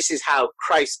 But this is how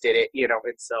Christ did it, you know,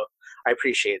 and so I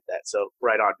appreciate that. So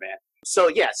right on, man. So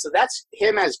so that's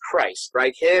him as Christ,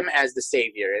 right? Him as the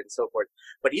Savior and so forth.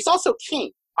 But he's also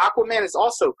king. Aquaman is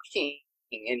also king,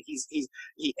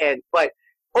 and but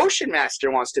Ocean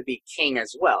Master wants to be king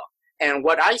as well. And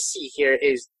what I see here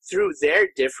is through their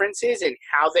differences and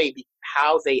how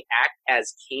they act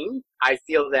as king, I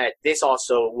feel that this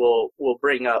also will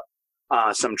bring up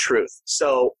some truth.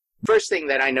 So first thing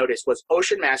that I noticed was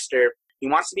Ocean Master, he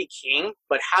wants to be king,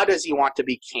 but how does he want to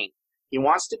be king? He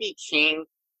wants to be king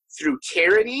through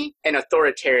tyranny and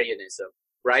authoritarianism,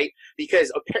 right?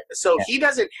 Because he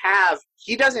doesn't have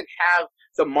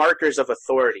the markers of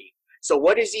authority. So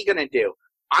what is he going to do?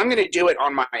 I'm going to do it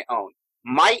on my own.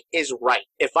 Might is right.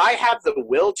 If I have the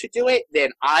will to do it,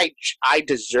 then I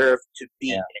deserve to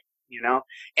be it, you know?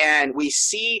 And we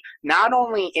see not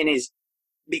only in his,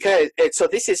 so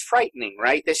this is frightening,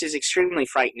 right? This is extremely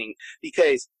frightening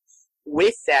because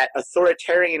with that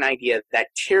authoritarian idea, that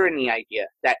tyranny idea,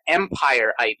 that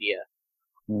empire idea,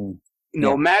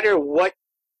 no matter what,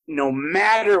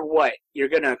 you're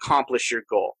going to accomplish your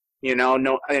goal, you know?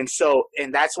 And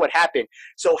that's what happened.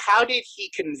 So how does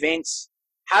he convince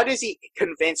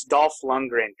Dolph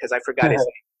Lundgren? Because I forgot his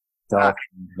name.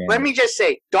 Let me just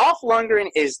say, Dolph Lundgren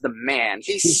is the man.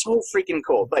 He's so freaking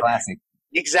cool. But classic.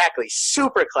 Exactly.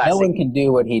 Super classic. No one can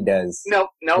do what he does. No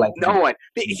one.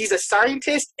 He's a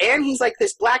scientist, and he's like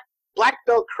this black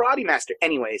belt karate master.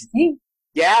 Anyways.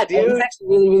 Yeah, dude. And he's actually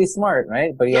really, really smart,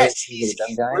 right? But he's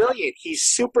brilliant. He's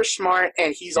super smart,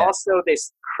 and he's also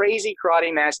this crazy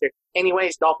karate master.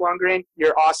 Anyways, Dolph Lundgren,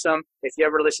 you're awesome if you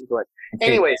ever listen to it.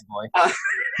 Anyways,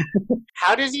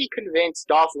 how does he convince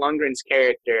Dolph Lundgren's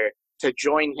character to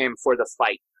join him for the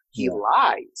fight? He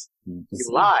lies. He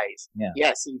lies. Yeah.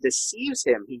 Yes, he deceives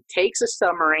him. He takes a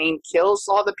submarine, kills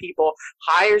all the people,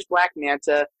 hires Black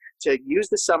Manta to use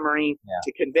the submarine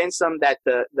to convince them that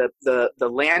the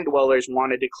land dwellers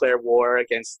want to declare war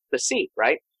against the sea,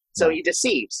 right? So he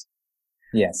deceives.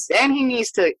 Yes. Then he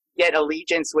needs to get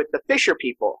allegiance with the fisher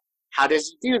people. How does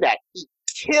he do that? He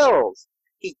kills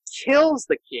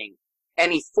the king,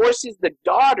 and he forces the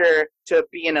daughter to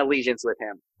be in allegiance with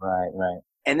him. Right.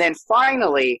 And then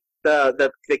finally,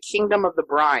 the kingdom of the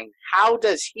brine. How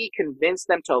does he convince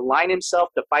them to align himself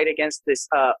to fight against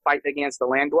the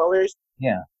land dwellers?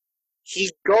 Yeah.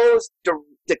 He goes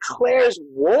declares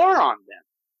war on them.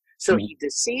 So he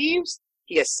deceives,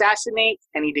 he assassinates,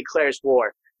 and he declares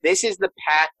war. This is the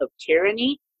path of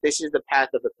tyranny. This is the path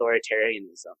of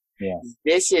authoritarianism. Yeah.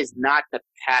 This is not the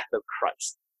path of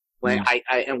Christ.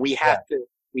 We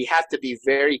have to be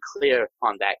very clear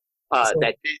on that.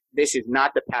 That this is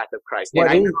not the path of Christ.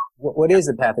 What is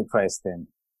the path of Christ then?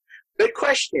 Good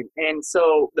question. And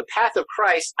so the path of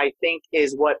Christ, I think,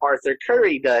 is what Arthur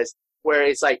Curry does, where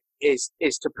it's like is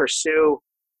to pursue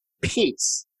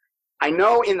peace. I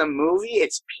know in the movie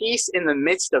it's peace in the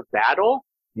midst of battle.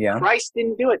 Yeah. Christ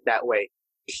didn't do it that way.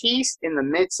 Peace in the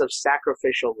midst of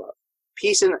sacrificial love.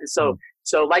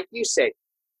 So like you said,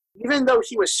 even though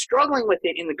he was struggling with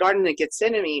it in the Garden of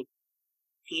Gethsemane,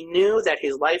 he knew that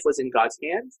his life was in God's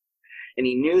hands, and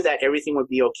he knew that everything would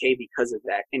be okay because of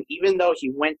that. And even though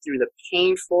he went through the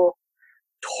painful,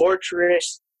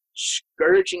 torturous,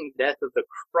 scourging death of the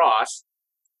cross,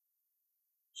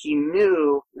 he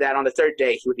knew that on the third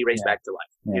day he would be raised back to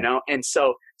life. You know, and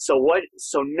so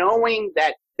knowing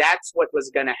that that's what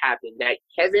was going to happen, that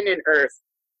heaven and earth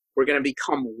were going to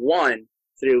become one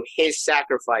through his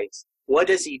sacrifice. What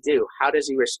does he do? How does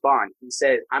he respond? He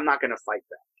says, I'm not going to fight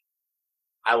back.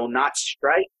 I will not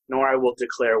strike, nor I will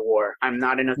declare war. I'm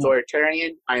not an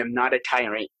authoritarian. I am not a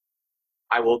tyrant.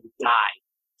 I will die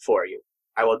for you.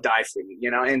 I will die for you. You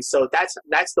know, and so that's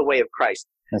the way of Christ.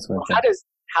 That's what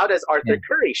how does Arthur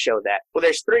Curry show that? Well,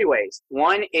 there's three ways.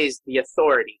 One is the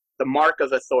authority, the mark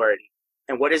of authority.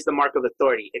 And what is the mark of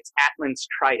authority? It's Atlan's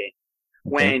trident.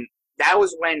 When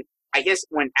Atlan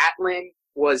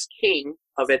was king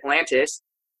of Atlantis,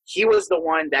 he was the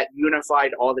one that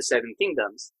unified all the seven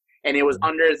kingdoms. And it was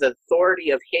under the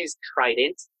authority of his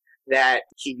trident that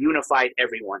he unified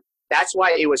everyone. That's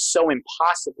why it was so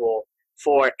impossible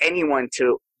for anyone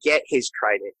to get his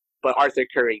trident, but Arthur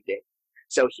Curry did.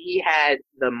 So he had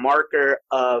the marker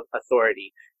of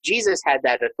authority. Jesus had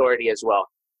that authority as well.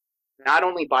 not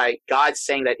only by God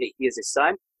saying that he is his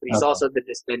son, but he's also the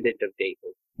descendant of David.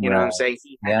 You know what I'm saying?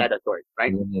 He had that authority,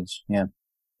 right? Yeah.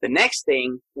 The next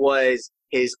thing was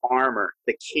his armor,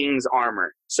 the king's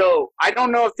armor. So I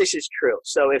don't know if this is true.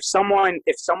 So if someone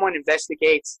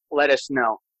investigates, let us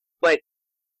know. But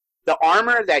the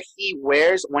armor that he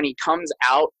wears when he comes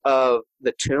out of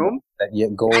the tomb,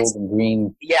 that gold and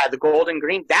green. Yeah, the gold and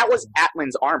green. That was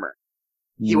Atlan's armor.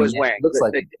 He was wearing. Looks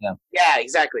like it, yeah,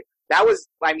 exactly. That was.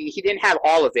 I mean, he didn't have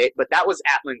all of it, but that was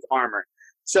Atlan's armor.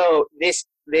 So this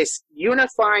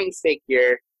unifying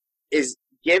figure is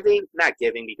not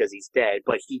giving because he's dead,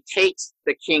 but he takes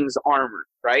the king's armor,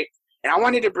 right? And I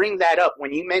wanted to bring that up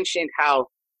when you mentioned how,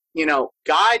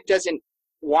 God doesn't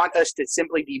want us to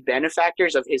simply be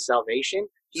benefactors of his salvation.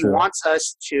 He wants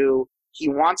us to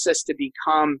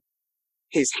become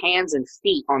his hands and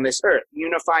feet on this earth,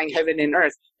 unifying heaven and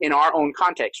earth in our own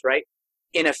context, right?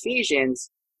 In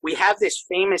Ephesians, we have this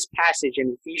famous passage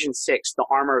in Ephesians 6, the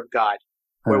armor of God,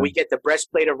 where we get the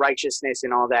breastplate of righteousness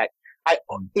and all that.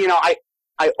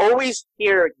 I always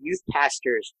hear youth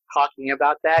pastors talking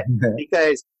about that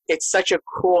because it's such a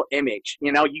cool image.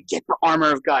 You get the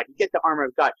armor of God. You get the armor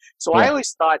of God. So I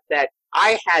always thought that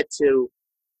I had to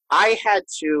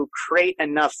create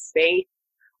enough faith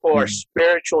or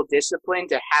spiritual discipline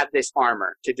to have this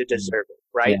armor to deserve it,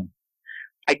 right? Yeah.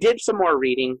 I did some more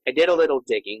reading. I did a little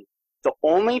digging. The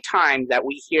only time that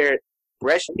we hear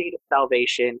breastplate of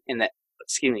salvation and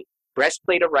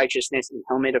breastplate of righteousness and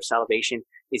helmet of salvation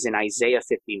is in Isaiah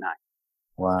 59.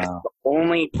 Wow. That's the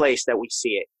only place that we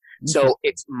see it. So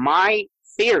it's my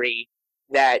theory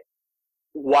that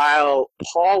while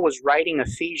Paul was writing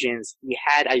Ephesians, he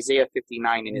had Isaiah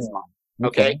 59 in his mind.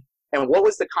 Okay? And what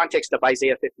was the context of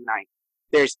Isaiah 59?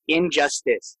 There's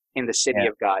injustice in the city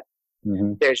of God.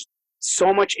 Mm-hmm. There's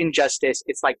so much injustice.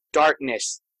 It's like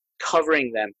darkness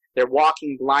covering them. They're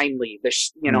walking blindly.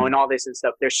 There's, and all this and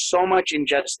stuff. There's so much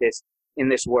injustice in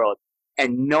this world,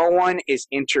 and no one is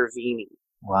intervening.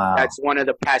 Wow. That's one of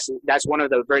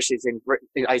the verses in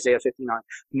Isaiah 59.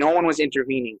 No one was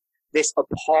intervening. This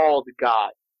appalled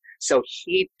God. So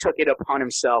he took it upon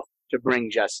himself to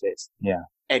bring justice. Yeah.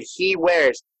 And he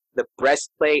wears the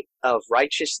breastplate of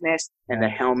righteousness and the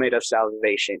helmet of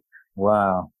salvation.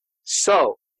 Wow.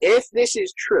 So if this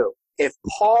is true, if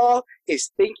Paul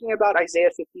is thinking about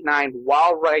Isaiah 59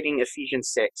 while writing Ephesians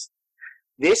 6,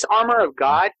 this armor of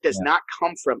God does not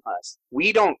come from us.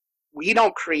 We don't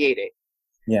create it.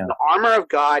 Yeah. The armor of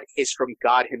God is from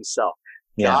God himself.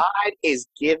 Yeah. God is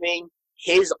giving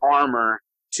his armor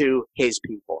to his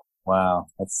people. Wow.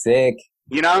 That's sick.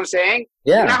 You know what I'm saying?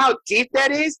 Yeah. You know how deep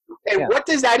that is? And what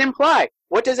does that imply?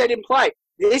 What does that imply?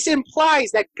 This implies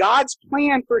that God's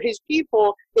plan for his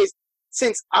people is,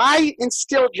 since I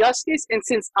instill justice and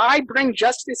since I bring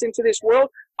justice into this world,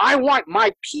 I want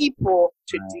my people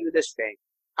to do the same.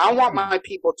 I want my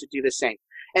people to do the same.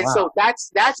 And so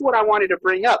that's what I wanted to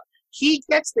bring up. He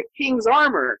gets the king's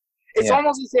armor. It's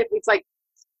almost as if it's like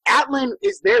Atlan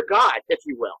is their god, if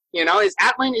you will.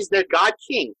 Atlan is their god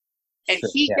king. And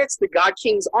he gets the god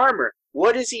king's armor.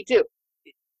 What does he do?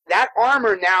 That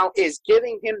armor now is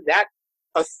giving him that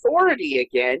authority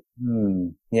again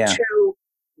to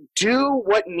do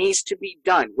what needs to be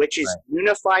done, which is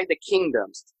unify the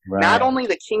kingdoms. Right. Not only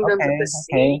the kingdoms of the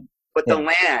sea, but the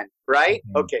land, right?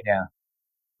 Okay. Yeah.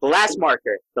 The last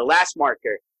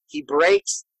marker. He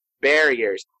breaks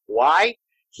barriers. Why?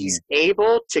 He's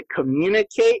able to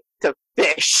communicate to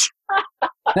fish.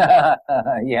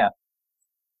 Yeah.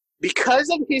 Because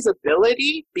of his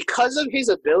ability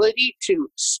to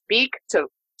speak to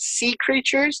sea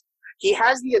creatures, he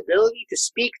has the ability to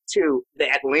speak to the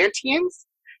Atlanteans.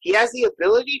 He has the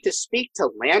ability to speak to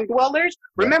land dwellers.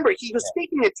 Remember, he was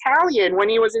speaking Italian when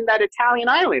he was in that Italian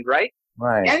island, right?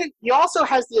 Right. And he also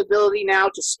has the ability now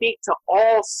to speak to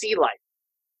all sea life.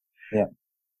 Yeah.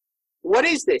 What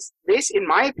is this? This, in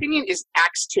my opinion, is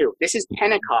Acts 2. This is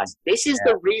Pentecost. This is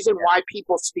the reason why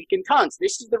people speak in tongues.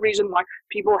 This is the reason why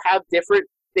people have different,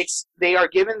 they are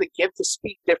given the gift to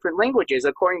speak different languages,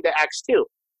 according to Acts 2.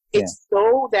 It's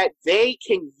so that they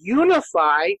can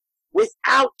unify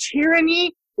without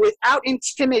tyranny, without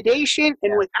intimidation,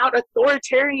 and without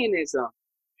authoritarianism.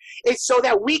 It's so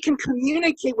that we can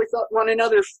communicate with one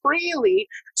another freely,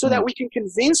 so that we can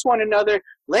convince one another,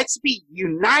 let's be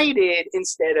united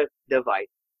instead of divided.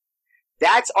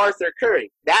 That's Arthur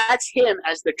Curry. That's him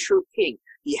as the true king.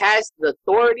 He has the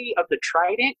authority of the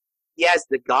trident. He has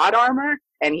the God armor,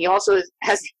 and he also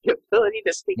has the ability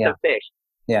to speak to fish.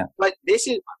 Yeah. But this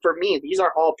is, for me, these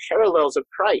are all parallels of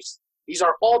Christ. These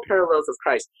are all parallels of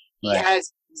Christ. Right.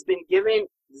 He's been given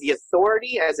the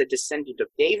authority as a descendant of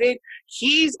David.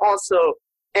 He's also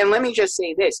And let me just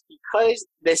say this, because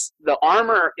the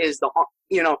armor is the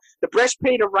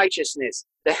breastplate of righteousness,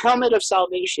 the helmet of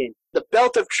salvation, the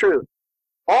belt of truth,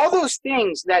 all those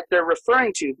things that they're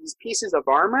referring to, these pieces of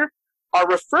armor, are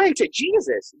referring to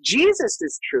Jesus. Jesus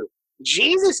is truth.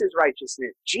 Jesus is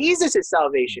righteousness. Jesus is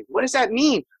salvation. What does that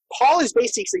mean? Paul is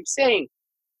basically saying,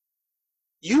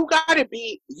 you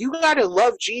gotta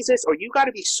love Jesus, or you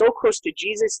gotta be so close to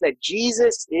Jesus that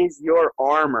Jesus is your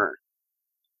armor.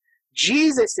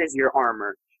 Jesus is your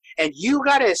armor. And you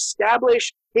gotta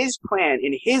establish his plan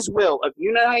and his will of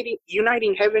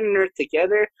uniting heaven and earth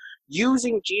together,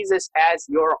 using Jesus as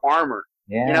your armor.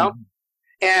 Yeah. You know?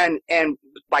 And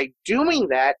by doing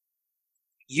that,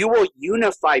 you will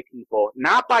unify people,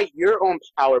 not by your own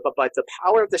power, but by the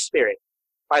power of the Spirit.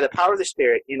 By the power of the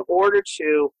Spirit, in order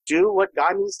to do what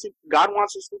God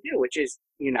wants us to do, which is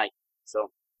unite. So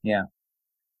yeah,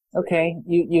 okay,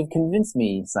 you've convinced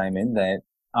me, Simon, that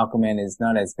Aquaman is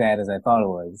not as bad as I thought it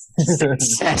was.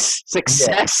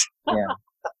 Success. Yeah.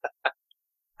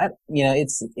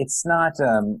 It's not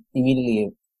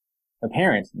immediately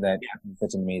apparent that he's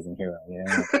such an amazing hero. You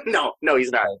know? No,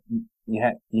 he's not. You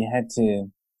had to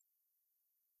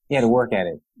work at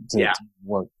it to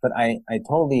work. But I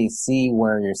totally see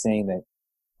where you're saying that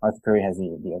Arthur Curry has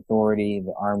the authority,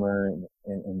 the armor,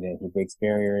 and that he breaks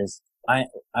barriers.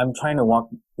 I'm trying to walk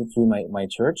through my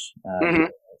church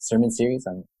sermon series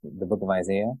on the book of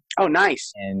Isaiah. Oh,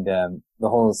 nice. And the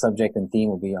whole subject and theme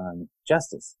will be on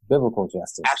justice, biblical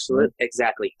justice. Absolutely. Right?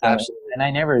 Exactly. Absolutely. And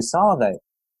I never saw that.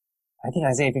 I think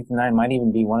Isaiah 59 might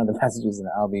even be one of the passages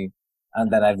that I'll be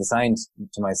that I've assigned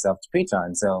to myself to preach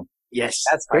on. So yes,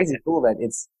 that's crazy cool that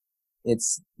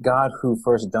it's God who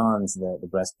first dons the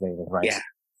breastplate of righteousness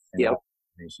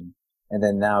and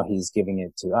then now he's giving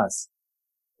it to us.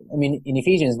 I mean, in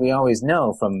Ephesians, we always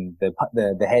know from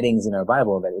the headings in our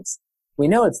Bible that we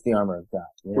know it's the armor of God.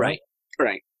 You know?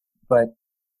 Right. But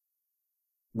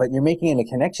you're making a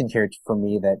connection here for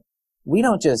me that we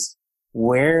don't just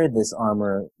wear this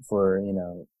armor for,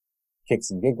 kicks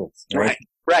and giggles.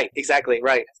 Right. Exactly.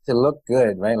 Right. To look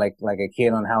good, right? Like a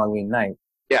kid on Halloween night.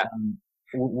 Yeah.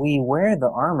 We wear the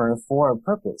armor for a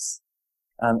purpose.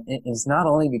 It's not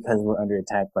only because we're under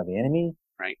attack by the enemy,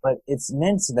 right, but it's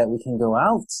meant so that we can go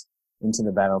out into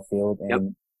the battlefield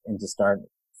and to start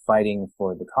fighting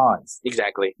for the cause.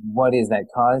 Exactly. What is that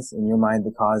cause? In your mind,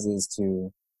 the cause is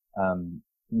to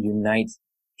unite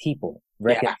people,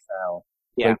 reconcile,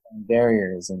 break down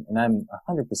barriers, and I'm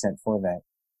 100% for that.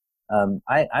 I'm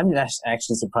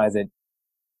actually surprised that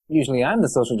usually I'm the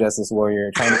social justice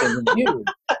warrior trying to convince you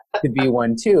to be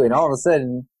one too, and all of a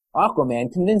sudden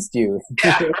Aquaman convinced you.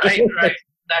 Yeah, right.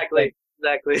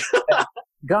 Exactly.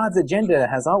 God's agenda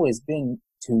has always been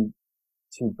to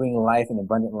bring life and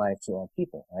abundant life to all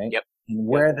people, right? Yep. And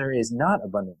where there is not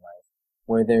abundant life,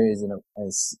 where there is a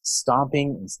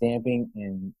stomping and stamping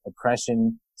and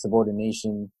oppression,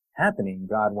 subordination happening,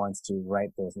 God wants to right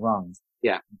those wrongs.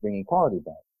 Yeah. Bring equality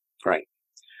back. Right.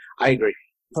 I agree.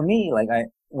 For me,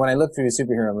 when I look through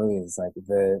superhero movies, like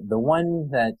the one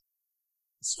that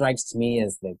strikes to me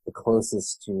as the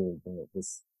closest to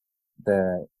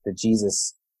the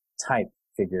Jesus type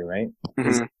figure, right?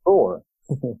 Is Thor.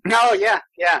 Oh, yeah,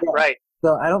 right.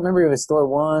 So I don't remember if it was Thor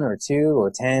 1 or 2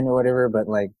 or 10 or whatever, but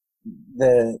like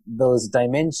those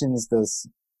dimensions, those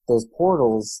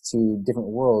portals to different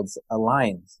worlds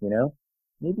aligned,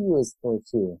 Maybe it was Thor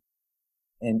 2.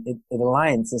 And it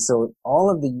aligns. And so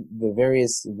all of the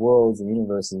various worlds and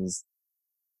universes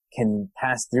can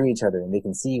pass through each other and they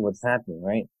can see what's happening,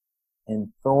 right?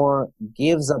 And Thor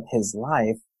gives up his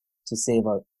life to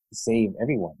save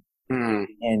everyone.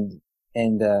 And at the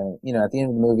end of the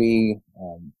movie,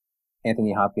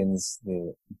 Anthony Hopkins,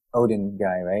 the Odin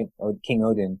guy, right? King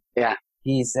Odin. Yeah.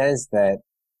 He says that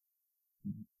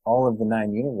all of the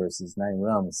 9 universes, 9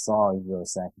 realms saw your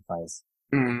sacrifice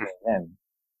for them.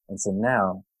 And so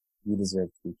now you deserve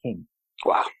to be king.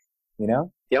 Wow.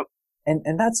 Yep.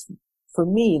 And that's, for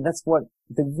me, that's what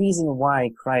the reason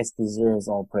why Christ deserves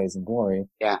all praise and glory.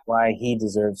 Yeah. Why he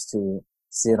deserves to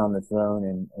sit on the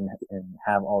throne and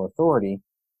have all authority,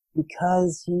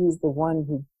 because he is the one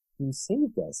who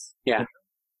saved us. Yeah.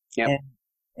 Yeah.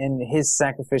 And his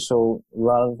sacrificial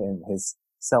love and his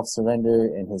self-surrender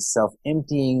and his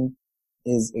self-emptying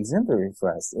is exemplary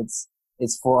for us.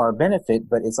 It's for our benefit,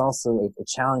 but it's also a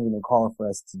challenge and a call for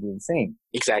us to do the same.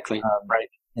 Exactly. Right.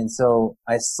 And so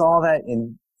I saw that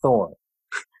in Thor.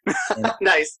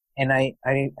 Nice. And I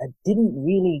didn't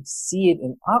really see it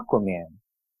in Aquaman,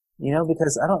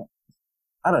 because I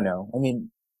don't know. I mean,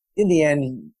 in the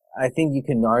end, I think you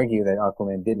can argue that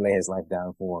Aquaman did lay his life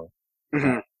down for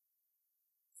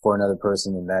for another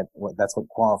person, and that's what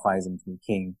qualifies him to be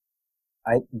king.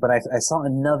 But I saw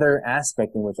another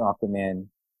aspect in which Aquaman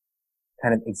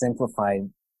kind of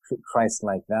exemplified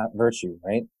Christ-like that virtue,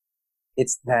 right?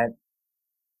 It's that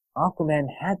Aquaman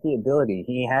had the ability.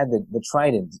 He had the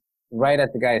trident right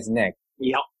at the guy's neck.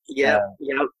 Yep.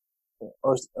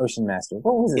 Ocean Master.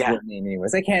 What was his real name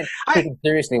anyways? I can't take him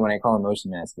seriously when I call him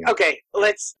Ocean Master. Okay,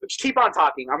 let's keep on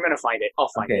talking. I'm going to find it.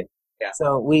 I'll find it. Yeah.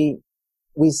 So we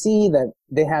see that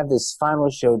they have this final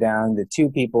showdown. The two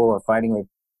people are fighting with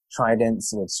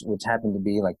tridents, which happen to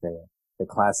be like the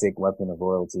classic weapon of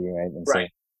royalty, right? And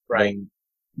right.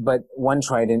 But one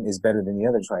trident is better than the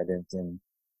other trident, and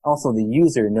also the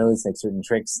user knows like certain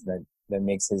tricks that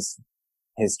makes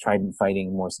his trident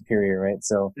fighting more superior, right?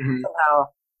 So somehow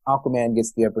Aquaman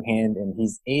gets the upper hand, and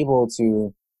he's able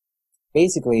to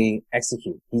basically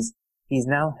execute. He's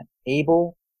now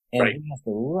able, and he has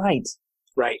the right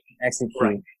to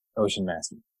execute Ocean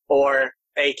Master, or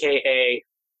AKA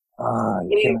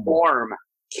King Orm.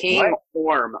 King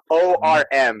Orm.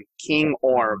 ORM. King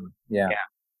Orm. Yeah.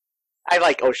 I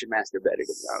like Ocean Master better, to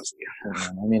be honest with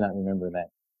you. I may not remember that.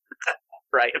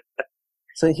 Right.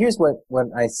 So here's what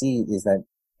I see is that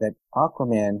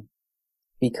Aquaman,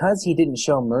 because he didn't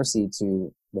show mercy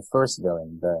to the first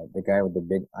villain, the guy with the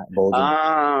big bulging.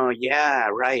 Oh, yeah,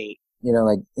 right. You know,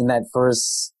 like in that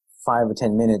first 5 or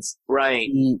 10 minutes. Right.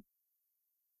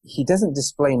 He doesn't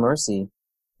display mercy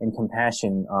and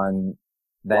compassion on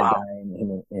that guy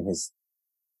in his,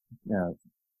 you know,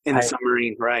 in the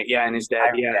submarine, right? Yeah, and his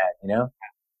dad, you know,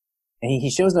 and he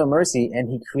shows no mercy, and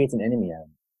he creates an enemy out of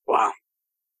him.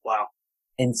 Wow.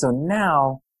 And so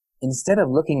now, instead of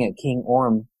looking at King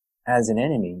Orm as an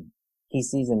enemy, he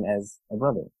sees him as a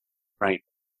brother. Right.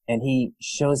 And he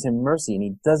shows him mercy, and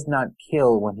he does not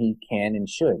kill when he can and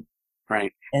should.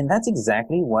 Right. And that's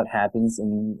exactly what happens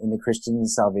in the Christian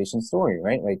salvation story,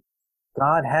 right? Like,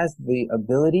 God has the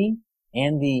ability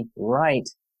and the right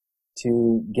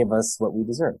to give us what we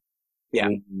deserve. Yeah.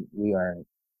 We are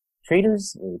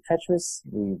traitors, we're treacherous,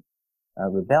 we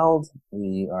rebelled,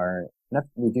 we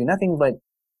do nothing but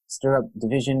stir up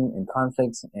division and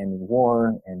conflict and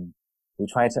war, and we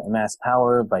try to amass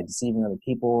power by deceiving other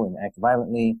people and act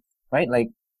violently, right? Like,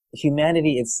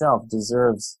 humanity itself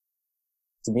deserves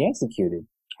to be executed.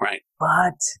 Right.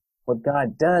 But what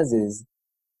God does is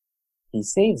he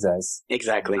saves us.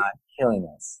 Exactly. Not killing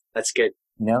us. That's good.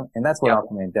 You know? And that's what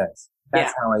Aquaman does.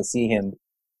 That's how I see him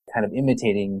kind of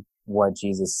imitating what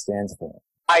Jesus stands for.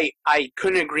 I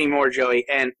couldn't agree more, Joey.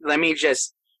 And let me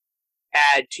just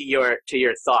add to your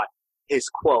thought, his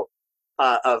quote,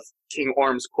 of King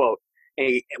Orm's quote.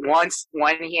 Once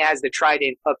when he has the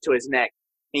trident up to his neck,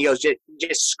 and he goes,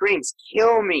 just screams,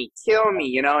 kill me,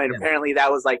 you know, and apparently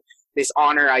that was like this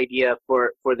honor idea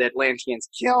for the Atlanteans,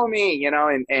 kill me, you know,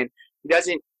 and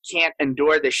he can't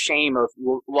endure the shame of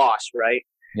loss, right?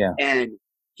 Yeah. And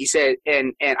he said,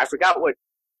 and I forgot what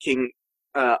King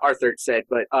Arthur said,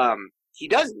 but he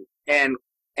doesn't. And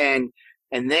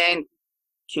then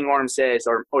King Orm says,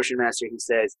 or Ocean Master, he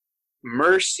says,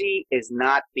 mercy is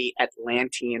not the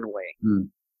Atlantean way.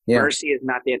 Mercy is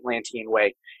not the Atlantean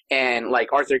way. And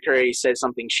like Arthur Curry says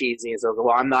something cheesy, as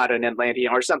well, I'm not an Atlantean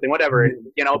or something, whatever,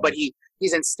 you know, but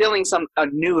he's instilling a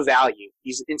new value.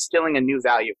 He's instilling a new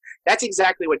value. That's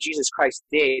exactly what Jesus Christ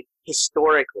did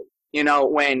historically. You know,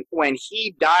 when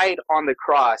he died on the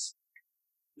cross,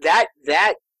 that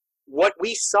what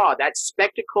we saw, that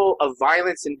spectacle of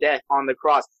violence and death on the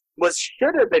cross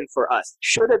should have been for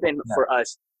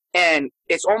us. And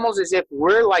it's almost as if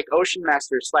we're like Ocean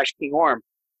Master / King Orm,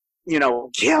 you know,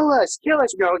 kill us, you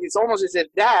know, it's almost as if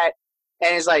that,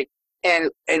 and it's like, and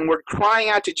we're crying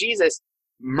out to Jesus,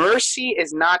 mercy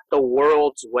is not the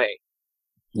world's way.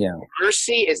 Yeah.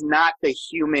 Mercy is not the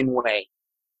human way.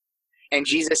 And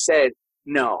Jesus said,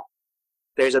 no,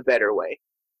 there's a better way.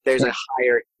 There's a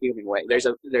higher human way. There's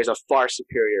a far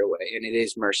superior way, and it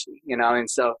is mercy, you know? And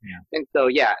so,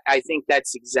 I think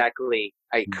that's exactly,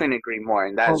 I couldn't agree more.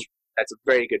 And that's a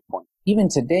very good point. Even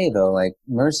today though, like,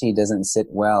 mercy doesn't sit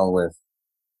well with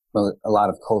a lot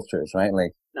of cultures, right?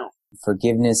 Like, no.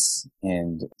 Forgiveness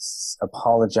and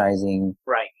apologizing.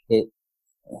 Right.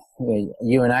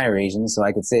 You and I are Asian, so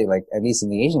I could say, like, at least in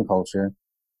the Asian culture,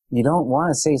 you don't want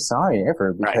to say sorry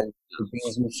ever because it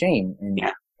brings you shame. And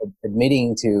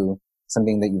admitting to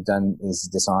something that you've done is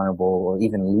dishonorable, or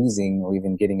even losing, or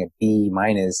even getting a B-,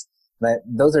 that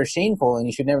those are shameful, and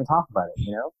you should never talk about it,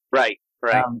 you know? Right.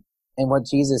 And what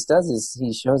Jesus does is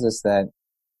he shows us that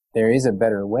there is a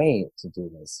better way to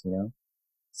do this, you know?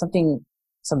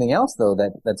 Something else though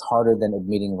that's harder than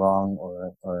admitting wrong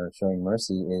or showing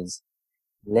mercy is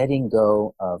letting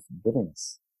go of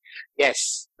bitterness.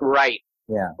 Yes, right.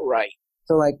 Yeah. Right.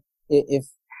 So like, if,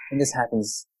 and this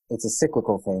happens, it's a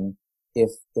cyclical thing.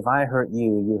 If I hurt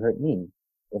you, you hurt me.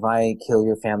 If I kill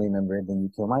your family member, then you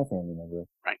kill my family member.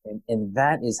 Right. And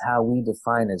that is how we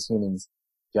define as humans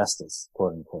justice,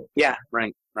 quote unquote. Yeah.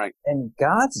 Right. And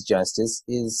God's justice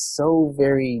is so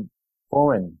very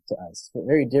foreign to us,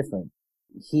 very different.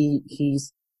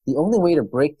 He's the only way to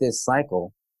break this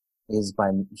cycle is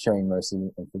by showing mercy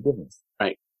and forgiveness.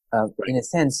 Right. In a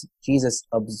sense, Jesus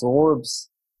absorbs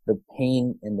the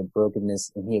pain and the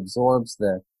brokenness, and he absorbs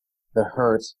the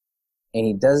hurt, and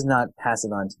he does not pass it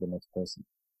on to the next person.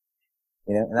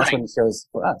 You know, and that's what he shows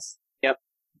for us. Yep.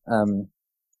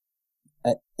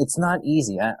 It's not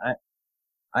easy.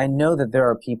 I know that there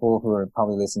are people who are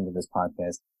probably listening to this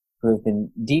podcast who have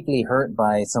been deeply hurt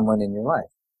by someone in your life.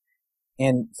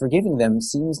 And forgiving them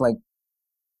seems like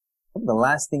the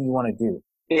last thing you want to do.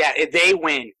 Yeah, they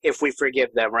win if we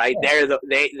forgive them, right? Yeah.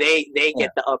 They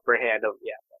get the upper hand of,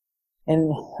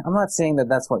 And I'm not saying that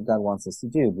that's what God wants us to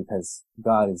do, because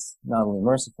God is not only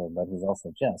merciful, but he's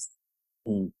also just.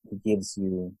 He gives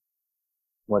you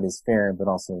what is fair, but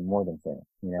also more than fair,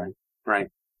 you know? Right.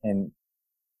 And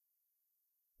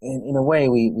in a way,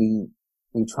 we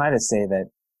try to say that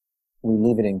we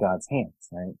leave it in God's hands,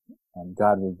 right?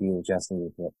 God will deal justly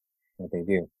with what they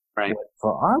do. Right. But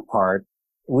for our part,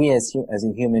 we as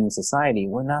a human society,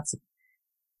 we're not,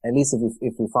 at least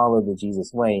if we follow the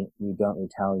Jesus way, we don't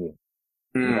retaliate.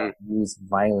 We don't use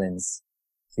violence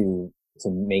to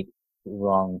make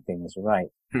wrong things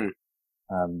right.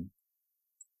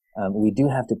 We do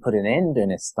have to put an end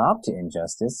and a stop to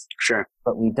injustice. Sure.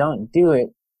 But we don't do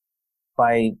it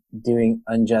by doing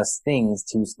unjust things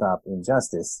to stop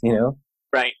injustice, you know?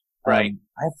 Right. I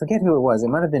forget who it was. It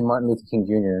might have been Martin Luther King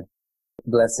Jr.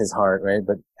 Bless his heart, right?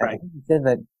 But I think he said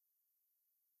that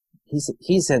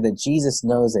he said that Jesus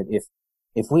knows that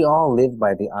if we all live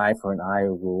by the eye for an eye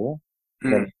rule,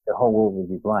 then the whole world will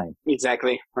be blind.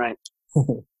 Exactly. Right.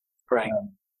 Right.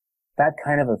 That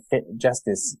kind of a fit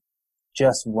justice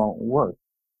just won't work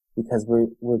because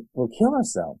we'll kill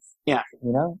ourselves. Yeah.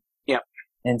 You know? Yeah.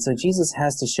 And so Jesus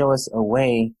has to show us a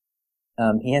way.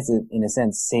 He has to, in a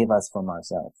sense, save us from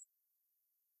ourselves.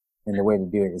 And the way to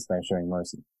do it is by showing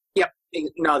mercy. Yep.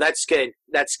 No, that's good.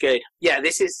 That's good. Yeah,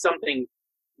 this is something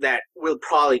that we'll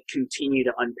probably continue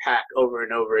to unpack over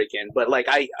and over again. But like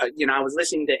I was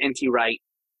listening to N.T. Wright,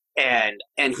 and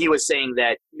he was saying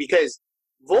that because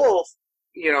Wolf,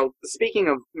 speaking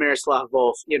of Miroslav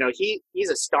Volf, he's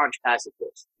a staunch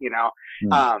pacifist.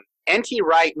 N.T.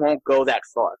 Wright won't go that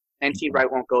far. N.T.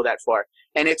 Wright won't go that far,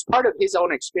 and it's part of his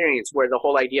own experience where the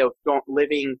whole idea of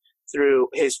living through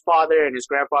his father and his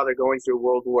grandfather going through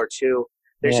World War II.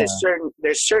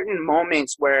 There's certain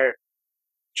moments where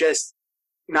just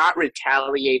not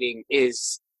retaliating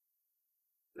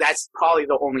that's probably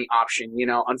the only option,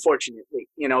 unfortunately,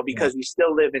 because we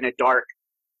still live in a dark,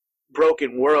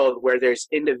 broken world where there's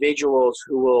individuals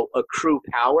who will accrue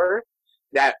power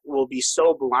that will be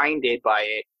so blinded by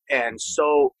it and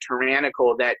so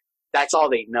tyrannical that that's all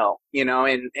they know,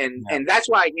 and that's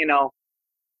why,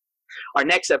 our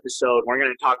next episode, we're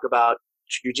going to talk about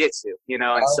jujitsu,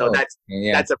 so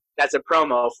that's a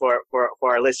promo for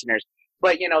our listeners.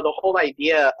 But, the whole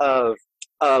idea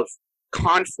of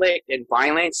conflict and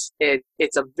violence,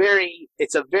 it's a very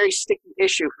sticky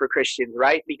issue for Christians,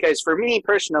 right? Because for me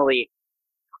personally,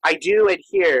 I do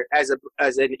adhere as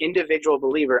an individual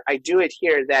believer, I do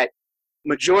adhere that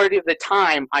majority of the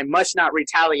time I must not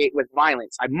retaliate with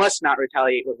violence. I must not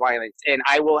retaliate with violence. And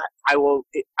I will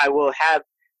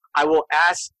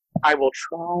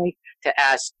try to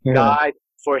ask God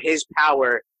for his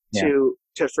power to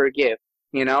forgive,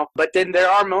 But then there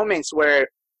are moments where,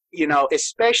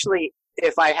 especially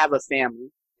if I have a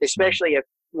family, especially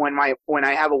when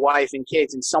I have a wife and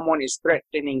kids and someone is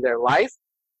threatening their life,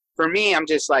 for me, I'm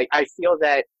just like, I feel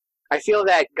that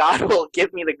God will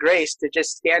give me the grace to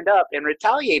just stand up and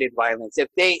retaliate in violence if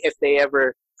they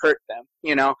ever hurt them,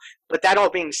 But that all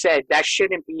being said, that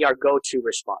shouldn't be our go-to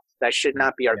response. That should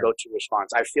not be our go-to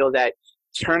response. I feel that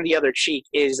turn the other cheek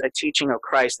is a teaching of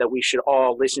Christ that we should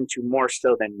all listen to more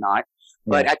so than not.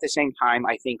 But at the same time,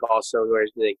 I think also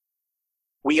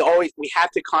we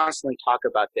have to constantly talk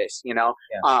about this,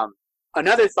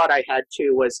 Another thought I had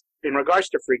too was in regards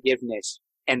to forgiveness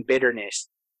and bitterness.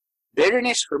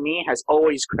 Bitterness for me has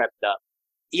always crept up.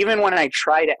 Even when I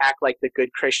try to act like the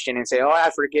good Christian and say, oh,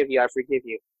 I forgive you.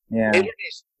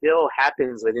 Bitterness still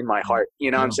happens within my heart.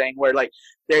 You know what I'm saying? Where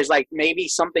there's maybe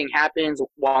something happens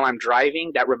while I'm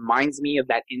driving that reminds me of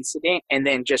that incident, and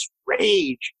then just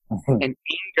rage and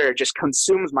anger just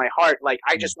consumes my heart.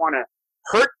 I just want to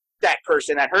hurt that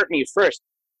person that hurt me first.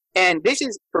 And this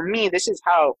is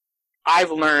how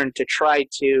I've learned to try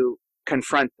to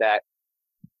confront that.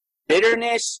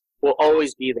 Bitterness will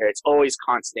always be there. It's always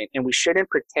constant. And we shouldn't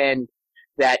pretend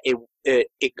that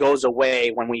it goes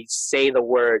away when we say the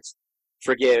words,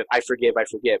 forgive, I forgive, I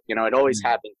forgive. You know, it always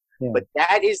happens. Yeah. But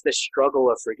that is the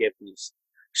struggle of forgiveness.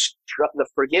 The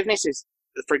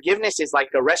forgiveness is like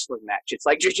a wrestling match. It's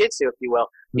like jiu-jitsu, if you will,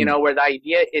 you know, where the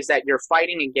idea is that you're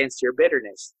fighting against your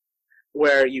bitterness,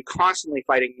 where you constantly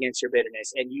fighting against your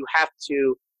bitterness, and you have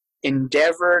to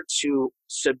endeavor to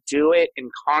subdue it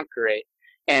and conquer it.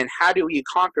 And how do you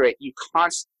conquer it?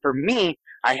 For me,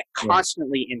 I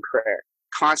constantly in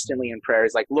prayer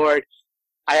is like, Lord,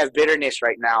 I have bitterness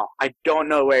right now. I don't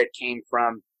know where it came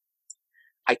from.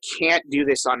 I can't do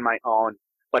this on my own,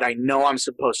 but I know I'm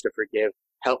supposed to forgive.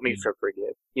 Help me to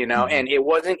forgive, you know? And it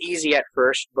wasn't easy at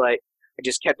first, but I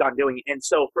just kept on doing it. And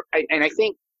so, I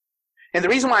think, and the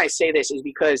reason why I say this is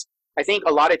because I think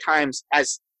a lot of times,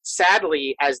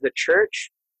 sadly, as the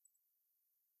church,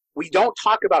 we don't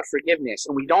talk about forgiveness,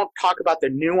 and we don't talk about the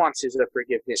nuances of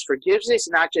forgiveness. Forgiveness is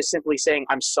not just simply saying,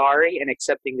 I'm sorry and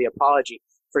accepting the apology.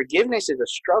 Forgiveness is a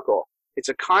struggle. It's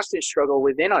a constant struggle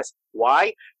within us.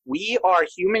 Why? We are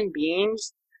human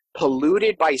beings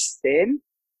polluted by sin.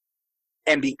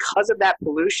 And because of that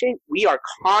pollution, we are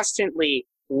constantly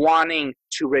wanting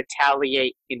to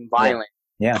retaliate in violence.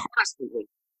 Yeah. Constantly.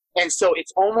 And so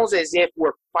it's almost as if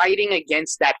we're fighting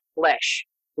against that flesh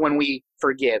when we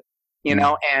forgive, you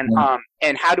know,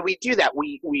 and how do we do that?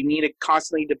 We need to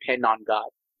constantly depend on God,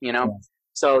 you know? Yeah.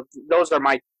 So those are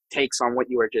my takes on what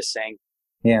you were just saying.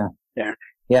 Yeah.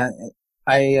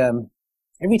 I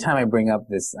every time I bring up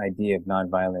this idea of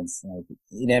nonviolence, like,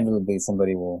 inevitably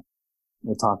somebody will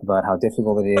talk about how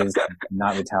difficult it is to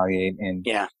not retaliate, and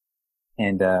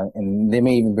they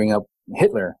may even bring up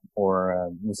Hitler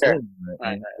or Mussolini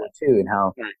too, and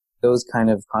how those kind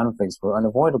of conflicts were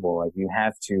unavoidable. Like, you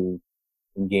have to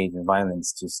engage in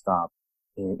violence to stop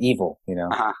evil, you know.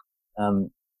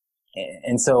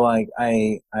 And so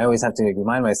I always have to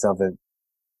remind myself that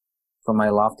for my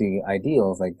lofty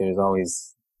ideals, like, there's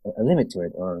always a limit to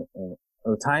it, or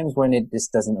times when it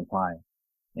just doesn't apply,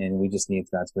 and we just need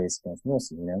God's grace, God's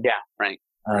mercy, you know? Yeah, right.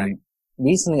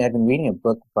 Recently, I've been reading a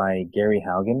book by Gary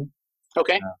Haugen.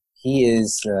 Okay. He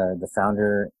is the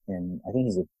founder, and I think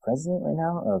he's the president right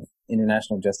now, of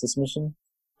International Justice Mission.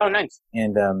 Oh, nice.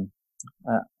 And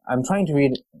I'm trying to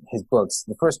read his books.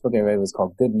 The first book I read was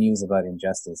called Good News About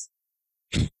Injustice.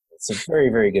 It's a very,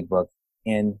 very good book.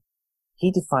 And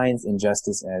he defines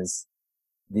injustice as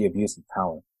the abuse of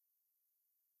power.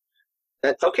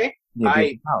 That's okay.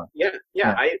 I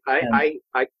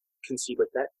can see with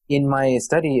that. In my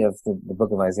study of the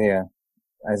book of Isaiah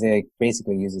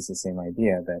basically uses the same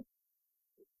idea that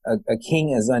a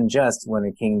king is unjust when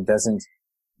a king doesn't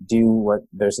do what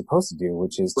they're supposed to do,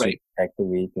 which is to protect the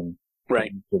weak and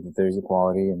make sure that there's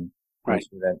equality and make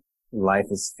sure that life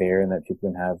is fair and that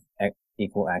people can have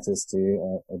equal access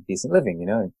to a decent living, you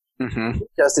know.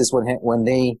 Justice when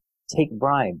they take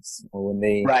bribes, or when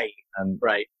they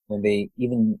when they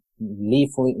even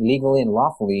legally and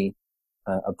lawfully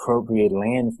appropriate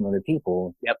land from other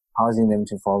people, causing them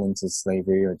to fall into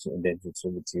slavery or to indentured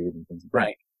servitude and things like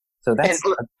that. So that's.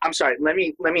 I'm sorry. Let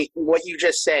me. What you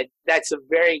just said. That's a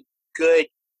very good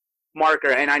marker,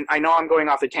 and I know I'm going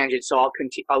off a tangent, so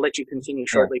I'll let you continue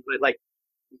shortly. But like,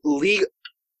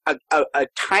 a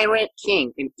tyrant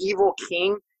king, an evil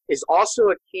king, is also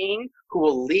a king who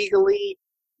will legally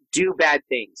do bad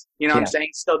things. You know what I'm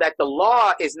saying? So that the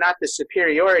law is not the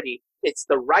superiority. It's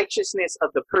the righteousness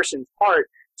of the person's heart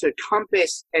to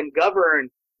compass and govern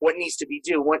what needs to be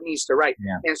done, what needs to right.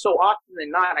 And so often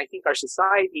than not, I think our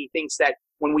society thinks that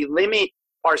when we limit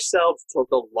ourselves to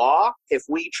the law, if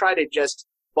we try to just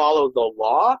follow the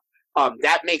law,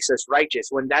 that makes us righteous,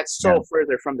 when that's so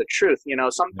further from the truth. You know,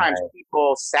 sometimes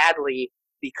people, sadly,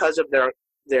 because of their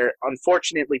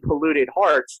unfortunately polluted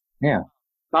hearts,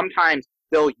 sometimes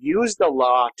they'll use the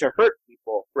law to hurt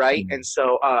people, right? And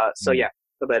so,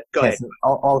 but go ahead.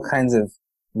 All kinds of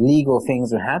legal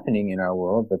things are happening in our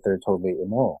world, but they're totally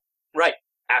immoral. Right.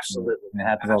 Absolutely. And it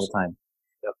happens all the time.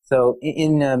 So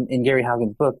in Gary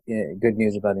Haugen's book, Good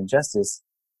News About Injustice,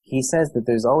 he says that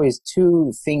there's always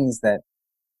two things that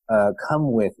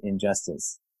come with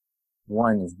injustice.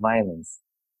 One is violence,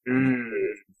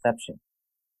 deception.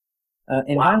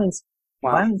 And violence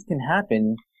can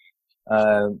happen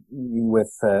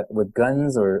with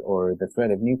guns or the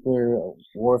threat of nuclear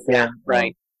warfare,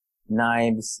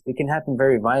 knives. It can happen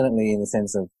very violently in the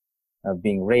sense of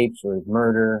being raped or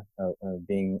murder or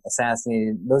being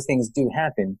assassinated. Those things do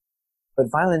happen,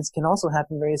 but violence can also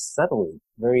happen very subtly,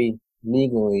 very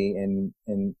legally and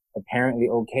apparently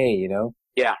okay, you know?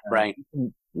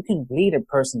 you can bleed a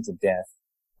person to death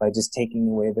by just taking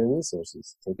away their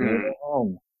resources, taking away their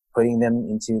home, putting them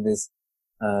into this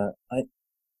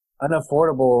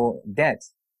unaffordable debt.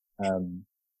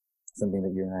 Something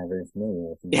that you and I are very familiar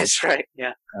with. Yes, right.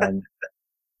 Yeah.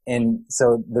 And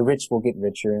so the rich will get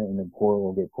richer and the poor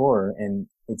will get poorer, and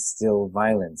it's still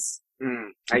violence.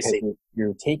 I see.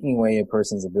 You're taking away a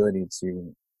person's ability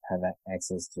to have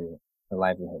access to a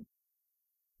livelihood,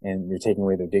 and you're taking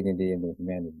away their dignity and their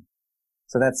humanity.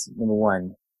 So that's number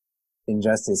one.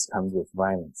 Injustice comes with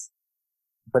violence,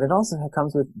 but it also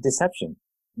comes with deception.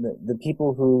 The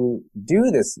people who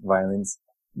do this violence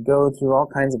go through all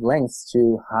kinds of lengths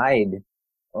to hide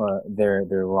their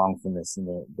wrongfulness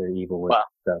and their evil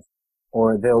stuff,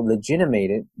 or they'll legitimate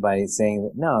it by saying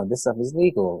that no, this stuff is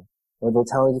legal, or they'll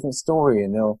tell a different story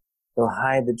and they'll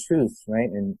hide the truth, right?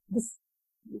 And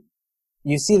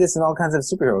you see this in all kinds of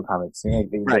superhero comics. You know,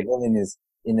 the villain is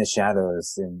in the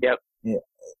shadows, and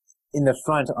in the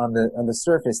front on the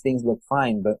surface things look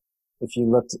fine, but if you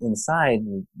looked inside,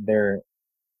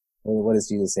 what does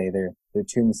Jesus say? They're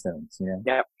tombstones, you know?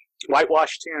 Yeah.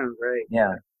 Whitewashed tombs, right.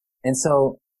 Yeah. And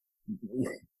so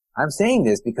I'm saying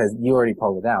this because you already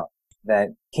called it out, that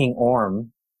King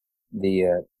Orm,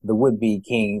 the would-be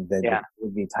king, the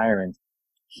would-be tyrant,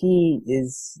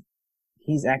 he's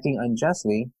acting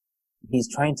unjustly.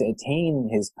 He's trying to attain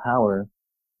his power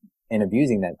and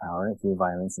abusing that power through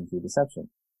violence and through deception.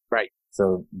 Right.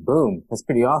 So boom, that's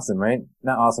pretty awesome, right?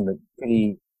 Not awesome, but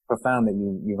pretty profound that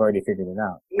you've already figured it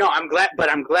out. No, I'm glad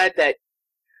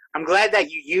that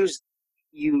you used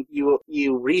you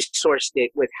resourced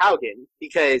it with Haugen,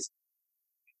 because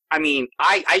I mean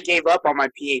I gave up on my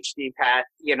PhD path,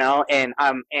 you know, and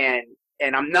I'm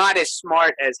not as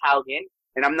smart as Haugen,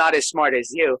 and I'm not as smart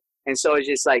as you, and so it's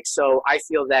just like, so I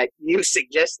feel that you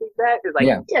suggested that is like,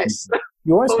 yes,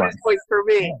 you're smart. Point for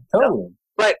me. Yeah, totally.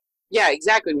 But yeah,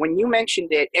 exactly. When you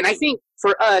mentioned it, and I think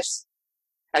for us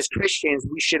as Christians,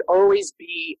 we should always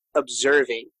be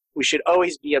observing. We should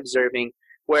always be observing,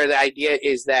 where the idea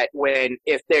is that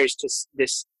if there's just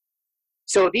this,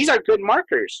 so these are good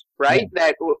markers, right?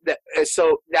 Yeah.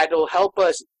 So that'll help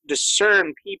us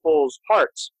discern people's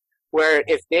hearts, where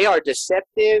if they are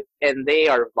deceptive and they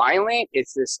are violent,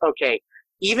 it's this, okay,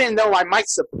 even though I might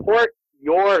support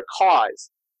your cause,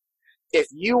 if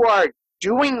you are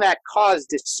doing that cause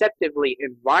deceptively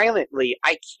and violently,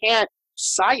 I can't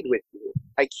side with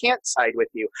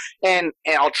you. And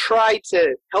I'll try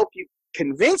to help you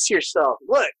convince yourself,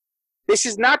 look, this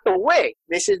is not the way.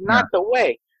 The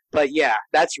way. But yeah,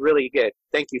 that's really good.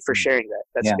 Thank you for sharing that.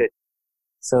 That's good.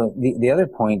 So the other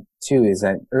point too is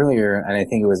that earlier, and I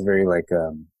think it was very like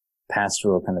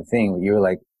pastoral kind of thing, where you were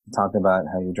like talking about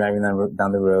how you're driving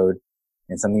down the road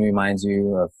and something reminds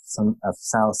you of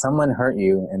how someone hurt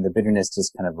you, and the bitterness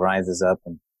just kind of rises up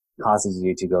and causes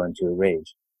you to go into a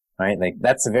rage. Right? Like,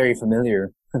 that's a very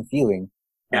familiar feeling.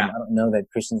 I don't know that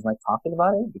Christians like talking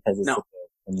about it because it's a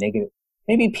negative.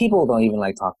 Maybe people don't even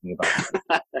like talking about it.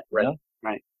 Right. You know?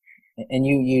 Right. And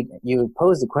you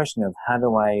posed the question of, how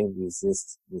do I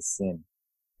resist this sin?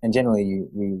 And generally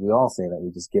we all say that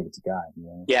we just give it to God, you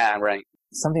know? Yeah, right.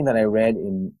 Something that I read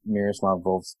in Miroslav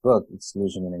Volf's book,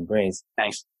 Exclusion and Embrace.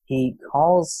 Thanks. He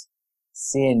calls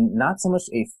sin not so much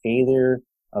a failure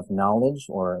of knowledge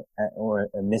or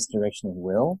a misdirection of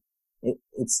will.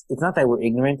 It's not that we're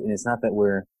ignorant, and it's not that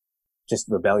we're just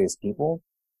rebellious people.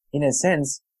 In a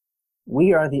sense,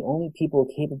 we are the only people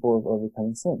capable of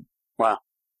overcoming sin. Wow.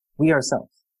 We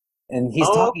ourselves. And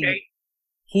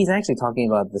he's actually talking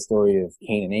about the story of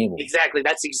Cain and Abel. Exactly.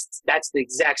 That's the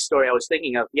exact story I was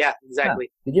thinking of. Yeah,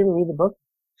 exactly. Yeah. Did you ever read the book?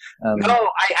 No,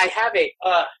 I haven't.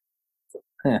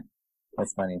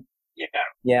 That's funny. Yeah.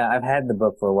 Yeah, I've had the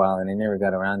book for a while and I never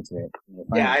got around to it.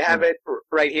 Yeah, I have it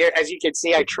right here. As you can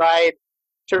see, I tried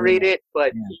to read it,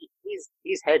 but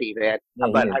he's heady, man. Yeah,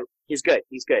 but he's good.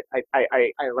 He's good. I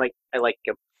like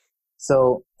him.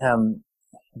 So,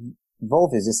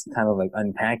 Volf is just kind of like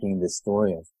unpacking this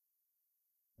story of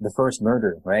the first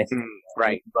murder, right?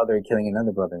 Right. Brother killing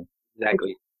another brother.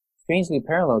 Exactly. Strangely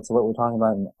parallel to what we're talking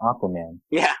about in Aquaman.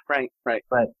 Yeah, right.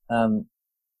 But,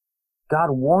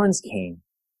 God warns Cain.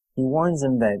 He warns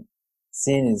him that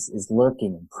sin is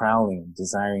lurking and prowling,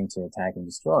 desiring to attack and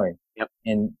destroy. Yep.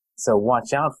 And so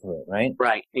watch out for it, right?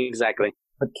 Right, exactly.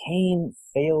 But Cain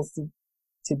fails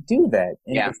to do that.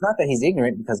 And it's not that he's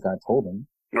ignorant because God told him.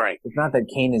 Right. It's not that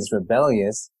Cain is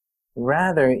rebellious.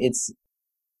 Rather, it's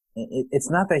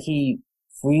not that he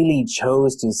freely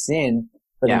chose to sin,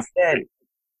 but instead,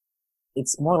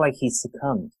 it's more like he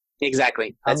succumbed.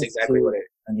 Exactly. That's exactly what it is.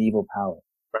 An evil power.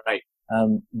 Right.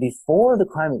 Before the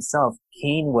crime itself,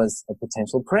 Cain was a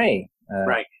potential prey.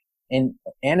 Right. and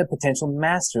a potential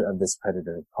master of this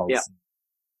predator called Yeah. sin.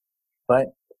 But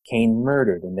Cain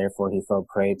murdered, and therefore he fell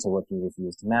prey to what he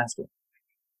refused to master.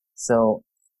 So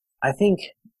I think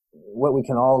what we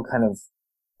can all kind of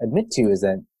admit to is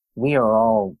that we are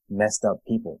all messed up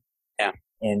people. Yeah.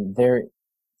 And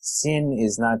sin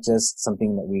is not just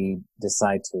something that we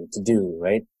decide to do,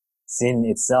 right? Sin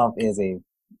itself is a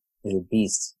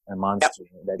beast, a monster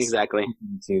that's Exactly.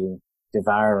 to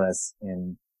devour us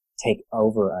and take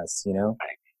over us, you know?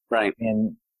 Right.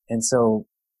 And so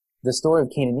the story of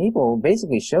Cain and Abel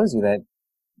basically shows you that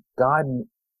God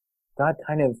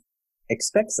kind of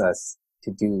expects us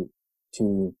to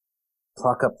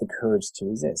pluck up the courage to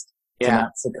resist, to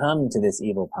not succumb to this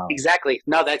evil power. Exactly.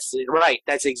 No, that's right.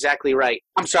 That's exactly right.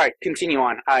 I'm sorry. Continue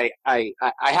on. I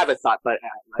have a thought, but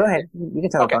go ahead. You can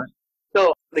tell okay. a thought.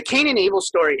 So the Cain and Abel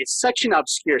story is such an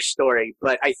obscure story,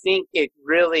 but I think it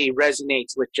really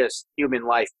resonates with just human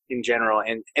life in general.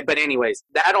 But anyways,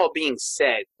 that all being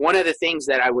said, one of the things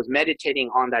that I was meditating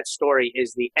on that story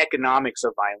is the economics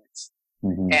of violence.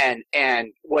 Mm-hmm.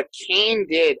 And what Cain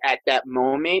did at that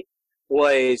moment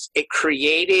was it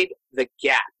created the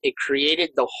gap. It created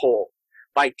the hole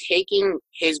by taking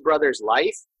his brother's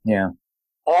life. Yeah.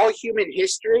 All human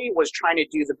history was trying to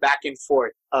do the back and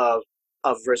forth of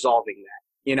resolving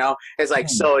that, you know? It's like,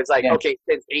 so it's like, okay,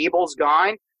 since Abel's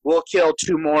gone, we'll kill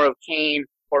 2 more of Cain,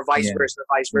 or vice versa,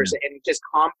 and it just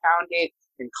compounded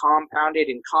and compounded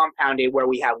and compounded, where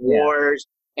we have wars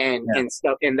and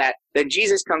stuff. And that then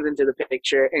Jesus comes into the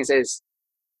picture and says,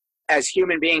 as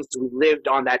human beings, we lived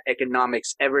on that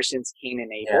economics ever since Cain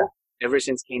and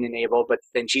Abel. But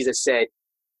then Jesus said,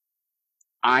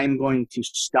 I'm going to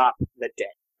stop the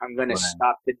debt. I'm going to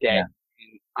stop the debt. Yeah.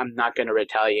 I'm not going to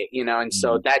retaliate, you know, and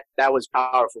so that was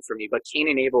powerful for me. But Cain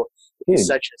and Abel is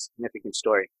such a significant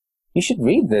story. You should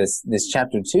read this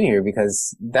chapter 2 here,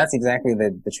 because that's exactly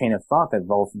the train of thought that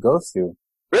Wolf goes through.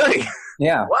 Really?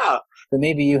 Yeah. Wow. But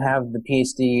maybe you have the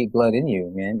PhD blood in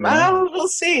you, man. We'll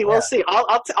see. We'll see.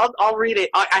 I'll read it.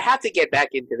 I have to get back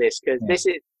into this, because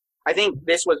I think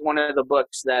this was one of the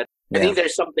books that I think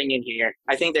there's something in here.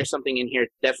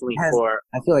 Definitely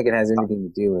I feel like it has everything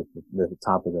to do with the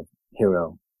topic of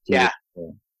hero. Yeah.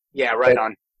 Right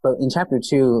on. But in chapter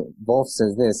 2, Wolf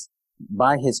says this: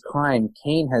 by his crime,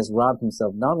 Cain has robbed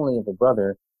himself not only of a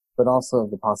brother, but also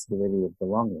of the possibility of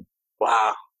belonging.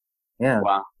 Wow. Yeah.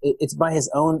 Wow. It's by his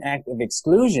own act of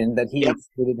exclusion that he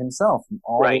excluded himself from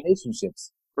all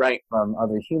relationships. Right. From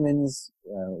other humans,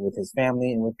 with his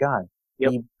family, and with God.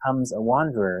 Yep. He becomes a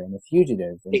wanderer and a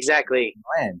fugitive. Exactly. In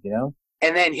the land, you know?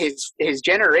 And then his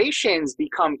generations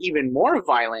become even more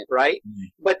violent, right? Mm-hmm.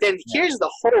 But then here's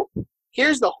the hope.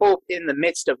 Here's the hope in the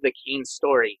midst of the Cain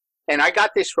story. And I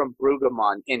got this from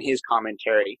Brueggemann in his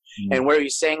commentary, and where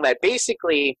he's saying that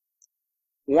basically,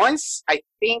 once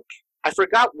I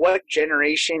forgot what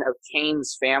generation of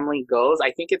Cain's family goes.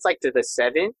 I think it's like to the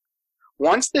 7th.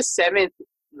 Once the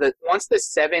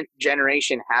seventh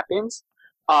generation happens,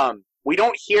 we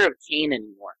don't hear of Cain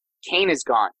anymore. Cain is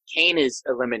gone. Cain is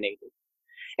eliminated.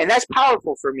 And that's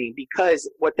powerful for me, because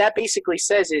what that basically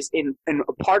says is in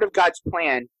a part of God's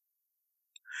plan,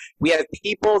 we have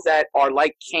people that are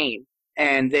like Cain,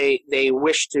 and they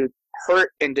wish to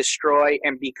hurt and destroy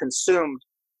and be consumed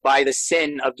by the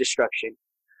sin of destruction.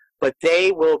 But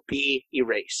they will be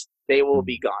erased. They will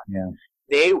be gone.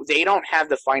 Yeah. They don't have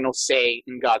the final say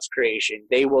in God's creation.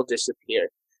 They will disappear.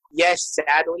 Yes,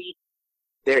 sadly,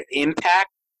 their impact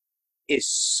is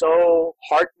so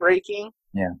heartbreaking.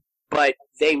 Yeah. But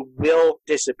they will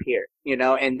disappear, you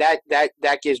know, and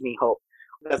that gives me hope.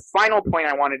 The final point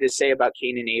I wanted to say about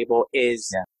Cain and Abel is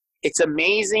it's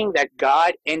amazing that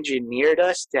God engineered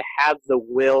us to have the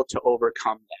will to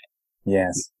overcome that.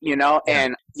 Yes. You know,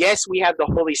 and yes, we have the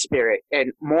Holy Spirit,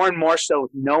 and more so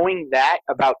knowing that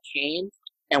about Cain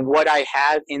and what I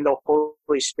have in the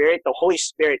Holy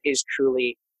Spirit is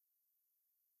truly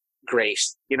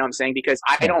grace. You know what I'm saying? Because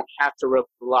I don't have to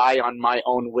rely on my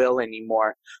own will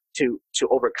anymore to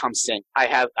overcome sin. I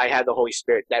have the Holy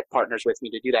Spirit that partners with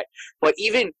me to do that. But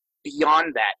even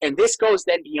beyond that, and this goes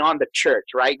then beyond the church,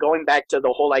 right? Going back to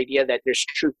the whole idea that there's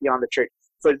truth beyond the church.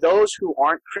 For those who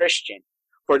aren't Christian,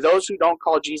 for those who don't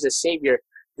call Jesus Savior,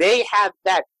 they have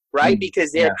that, right?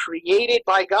 Because they're created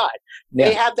by God.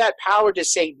 They have that power to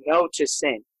say no to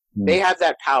sin. They have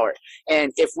that power.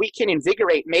 And if we can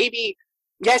invigorate, maybe,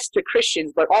 yes, to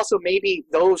Christians, but also maybe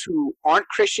those who aren't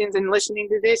Christians and listening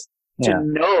to this, to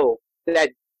know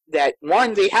that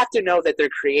one, they have to know that they're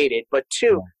created, but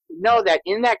two, know that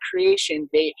in that creation,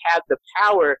 they have the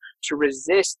power to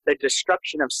resist the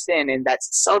destruction of sin and that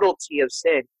subtlety of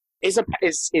sin is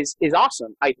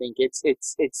awesome. I think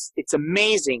it's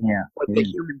amazing what the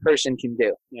human person can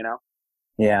do. You know.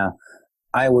 Yeah,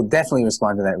 I will definitely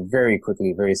respond to that very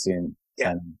quickly, very soon.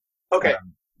 Yeah. Okay.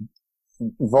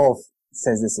 Wolf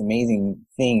says this amazing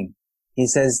thing. He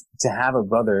says to have a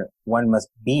brother, one must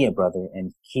be a brother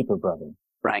and keep a brother.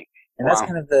 Right. And that's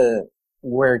kind of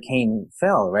where Cain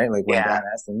fell, right? Like when God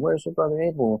asked him, "Where's your brother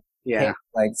Abel?" Yeah. Cain,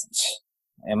 like,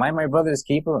 am I my brother's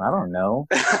keeper? I don't know.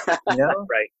 You know?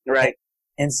 Right.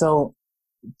 And so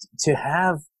to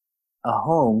have a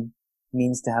home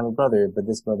means to have a brother, but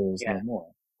this brother is no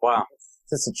more. Wow. It's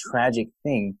just a tragic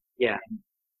thing. Yeah.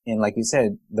 And like you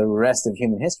said, the rest of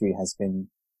human history has been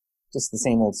just the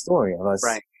same old story of us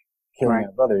killing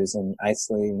our brothers and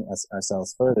isolating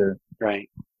ourselves further,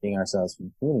 being ourselves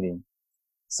from community.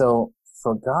 So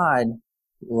for God,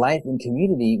 life in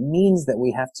community means that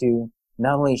we have to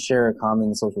not only share a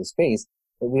common social space,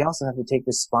 but we also have to take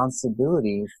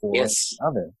responsibility for each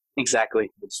other. Exactly.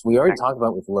 Which we already talked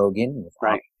about with Logan, with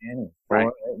Aquaman,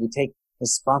 with we take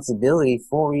responsibility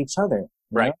for each other.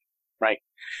 Right.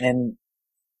 And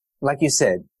like you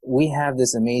said, we have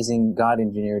this amazing, God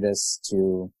engineered us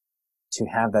to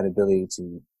have that ability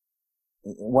to,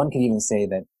 one could even say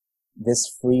that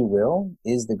this free will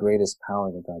is the greatest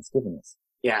power that God's given us.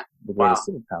 Yeah. The greatest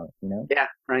superpower, you know? Yeah,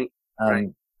 right.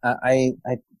 I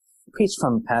preached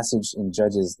from a passage in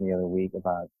Judges the other week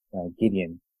about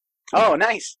Gideon. Oh,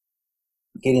 nice.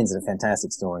 Gideon's a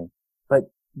fantastic story.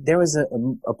 But there was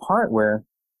a part where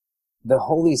the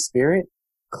Holy Spirit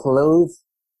clothed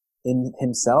in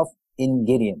himself in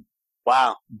Gideon.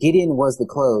 Wow. Gideon was the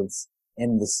clothes,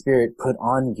 and the Spirit put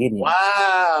on Gideon.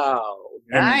 Wow.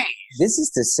 Nice. And this is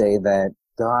to say that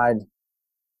God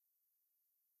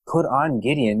put on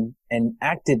Gideon and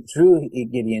acted through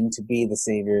Gideon to be the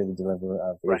savior, the deliverer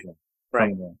of Israel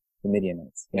from the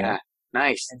Midianites. Yeah.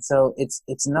 Nice. And so it's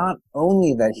not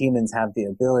only that humans have the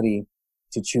ability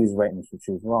to choose right and to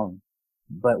choose wrong,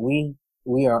 but we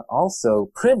are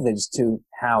also privileged to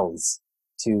house,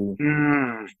 to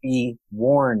be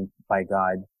warned by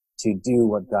God to do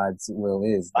what God's will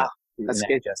is. Wow. That's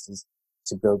good. Justice,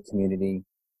 to build community,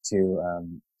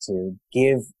 to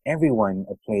give everyone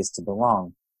a place to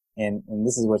belong. And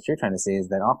this is what you're trying to say, is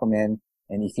that Aquaman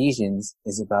and Ephesians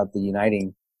is about the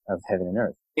uniting of heaven and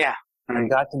earth. Yeah. And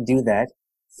God can do that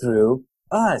through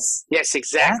us. Yes,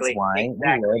 exactly. That's why we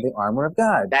wear the armor of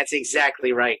God. That's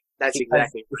exactly right. That's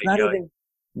exactly right. It's not even,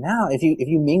 now, if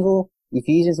you mingle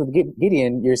Ephesians with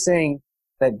Gideon, you're saying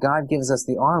that God gives us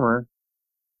the armor,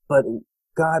 but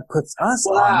God puts us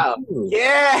on too.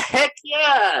 Yeah, heck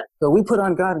yeah. So we put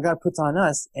on God and God puts on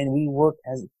us, and we work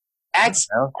as...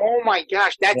 oh my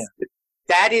gosh, that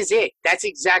is it. That's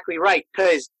exactly right.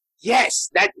 Because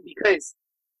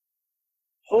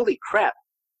holy crap.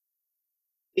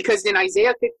 Because in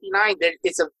Isaiah 59,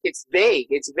 it's vague.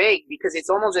 It's vague because it's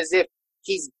almost as if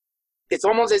he's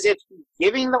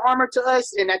giving the armor to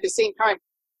us, and at the same time,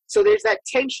 so there's that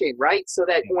tension, right? So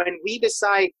that when we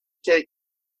decide to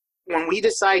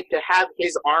have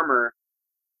his armor,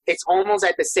 it's almost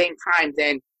at the same time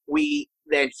then he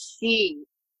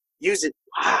uses.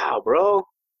 Wow, bro,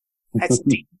 that's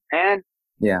deep, man.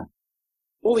 Yeah.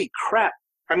 Holy crap!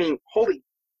 I mean, holy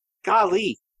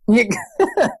golly.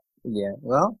 Yeah.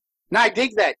 Well. No, I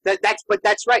dig that.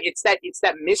 That's right. It's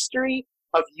that mystery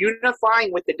of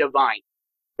unifying with the divine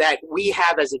that we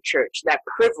have as a church, that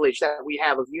privilege that we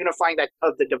have of unifying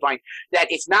of the divine, that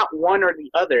it's not one or the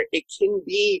other. It can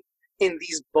be in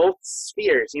these both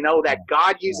spheres, that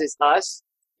God uses us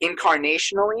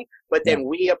incarnationally, but then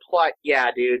we apply. Yeah,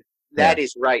 dude, that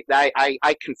is right.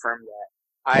 I confirm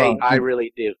that. I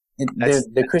really do.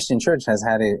 The Christian church has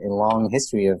had a long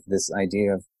history of this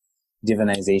idea of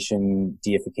divinization,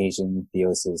 deification,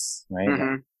 theosis, right?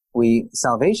 Mm-hmm.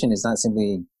 Salvation is not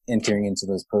simply entering into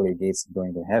those pearly gates and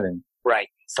going to heaven. Right.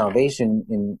 Salvation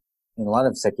in a lot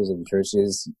of sectors of the church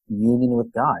is union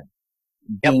with God,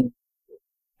 being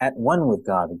at one with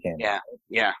God again. Yeah.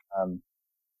 Yeah.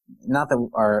 Not that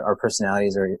our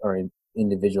personalities or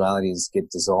individualities get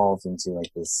dissolved into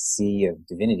like this sea of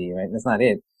divinity, right? That's not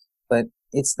it. But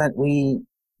it's that we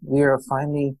are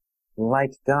finally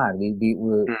like God.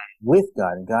 We're with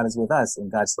God, and God is with us,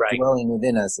 and God's dwelling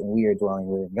within us, and we are dwelling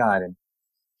within God. And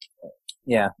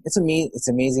it's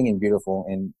amazing and beautiful.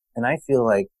 And I feel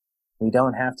like we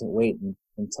don't have to wait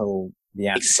until the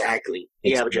after. Exactly.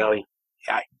 Yeah, Joey.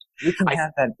 Yeah. We can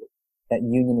have that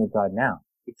union with God now.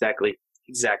 Exactly.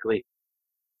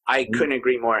 I couldn't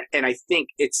agree more. And I think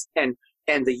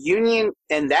and the union,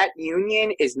 and that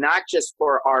union is not just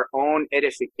for our own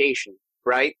edification,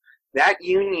 right? That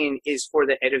union is for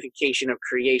the edification of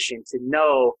creation, to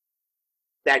know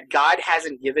that God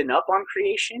hasn't given up on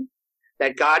creation,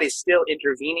 that God is still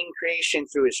intervening in creation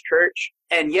through his church.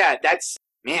 And yeah, that's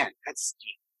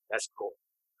cool.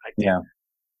 I think. Yeah.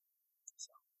 So.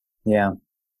 Yeah.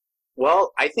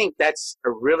 Well, I think that's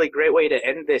a really great way to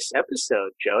end this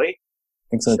episode, Joey. I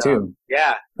think so too.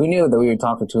 Yeah. Who knew that we would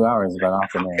talk for 2 hours about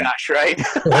Aquaman? Oh, gosh, right?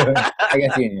 I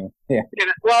guess you knew. Yeah.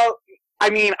 Well, I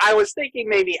mean, I was thinking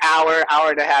maybe hour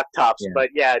and a half tops, but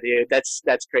yeah, dude, that's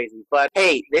crazy. But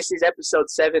hey, this is episode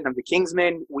 7 of the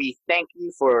Kingsmen. We thank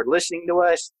you for listening to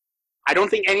us. I don't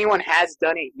think anyone has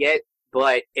done it yet,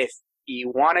 but if you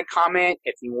want to comment,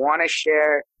 if you want to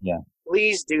share,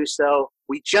 please do so.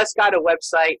 We just got a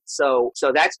website, so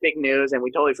that's big news, and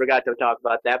we totally forgot to talk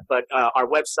about that. But our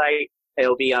website,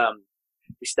 it'll be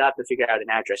we still have to figure out an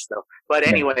address though. But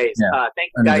anyways,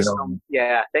 thank you guys.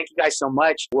 Thank you guys so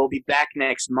much. We'll be back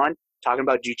next month talking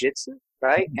about jiu-jitsu,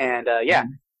 right? And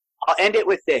I'll end it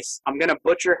with this. I'm gonna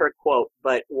butcher her quote,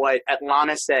 but what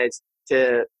Atlana says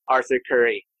to Arthur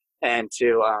Curry and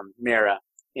to Mira,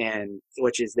 and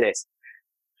which is this: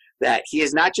 that he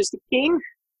is not just a king,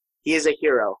 he is a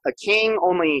hero. A king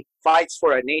only fights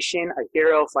for a nation. A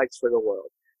hero fights for the world.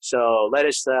 So let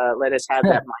us have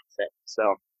that mindset. So,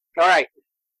 all right.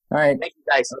 All right. Thank you,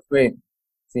 guys. That's great.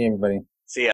 See you, everybody.